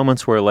those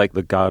moments where like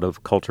the god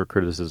of culture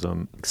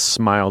criticism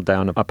smiled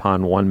down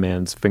upon one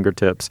man's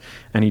fingertips.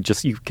 And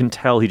you can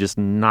tell he just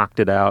knocked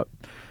it out,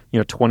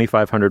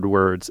 2,500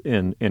 words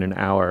in an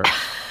hour.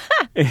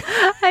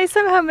 I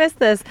somehow missed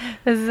this.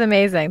 This is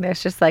amazing.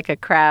 There's just like a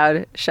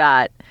crowd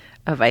shot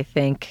of, I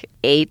think,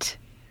 8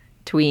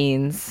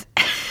 tweens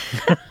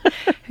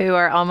who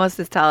are almost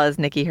as tall as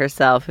Nicki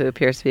herself, who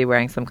appears to be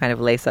wearing some kind of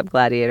lace-up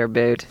gladiator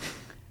boot.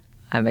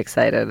 I'm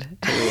excited to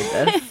read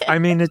this. I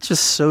mean, it's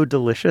just so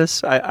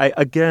delicious. I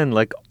again,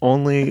 like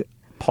only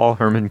Paul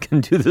Herman can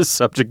do this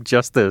subject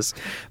justice,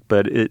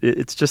 but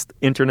it's just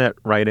internet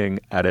writing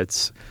at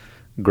its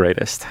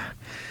greatest.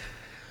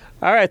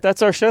 All right,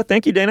 that's our show.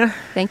 Thank you, Dana.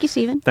 Thank you,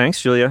 Stephen.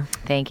 Thanks, Julia.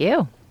 Thank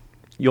you.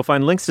 You'll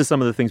find links to some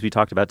of the things we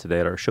talked about today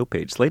at our show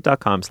page,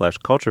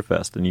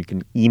 slate.com/culturefest, and you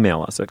can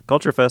email us at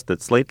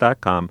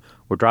culturefest@slate.com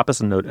or drop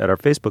us a note at our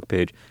Facebook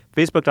page,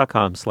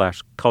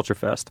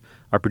 facebook.com/culturefest.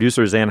 Our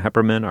producer is Ann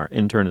Hepperman. Our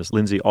intern is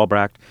Lindsay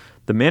Albrecht.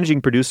 The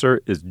managing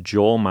producer is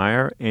Joel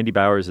Meyer. Andy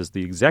Bowers is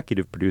the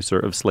executive producer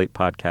of Slate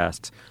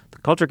Podcasts. The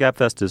Culture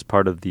Gabfest is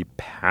part of the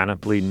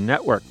Panoply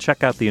Network.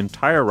 Check out the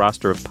entire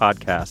roster of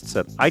podcasts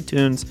at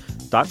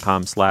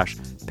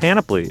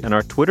itunes.com/panoply. And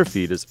our Twitter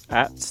feed is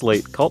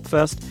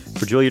 @SlateCultFest.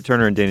 For Julia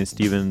Turner and Dana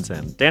Stevens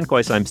and Dan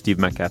Quaice, I'm Steve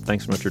Metcalf.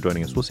 Thanks so much for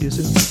joining us. We'll see you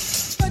soon.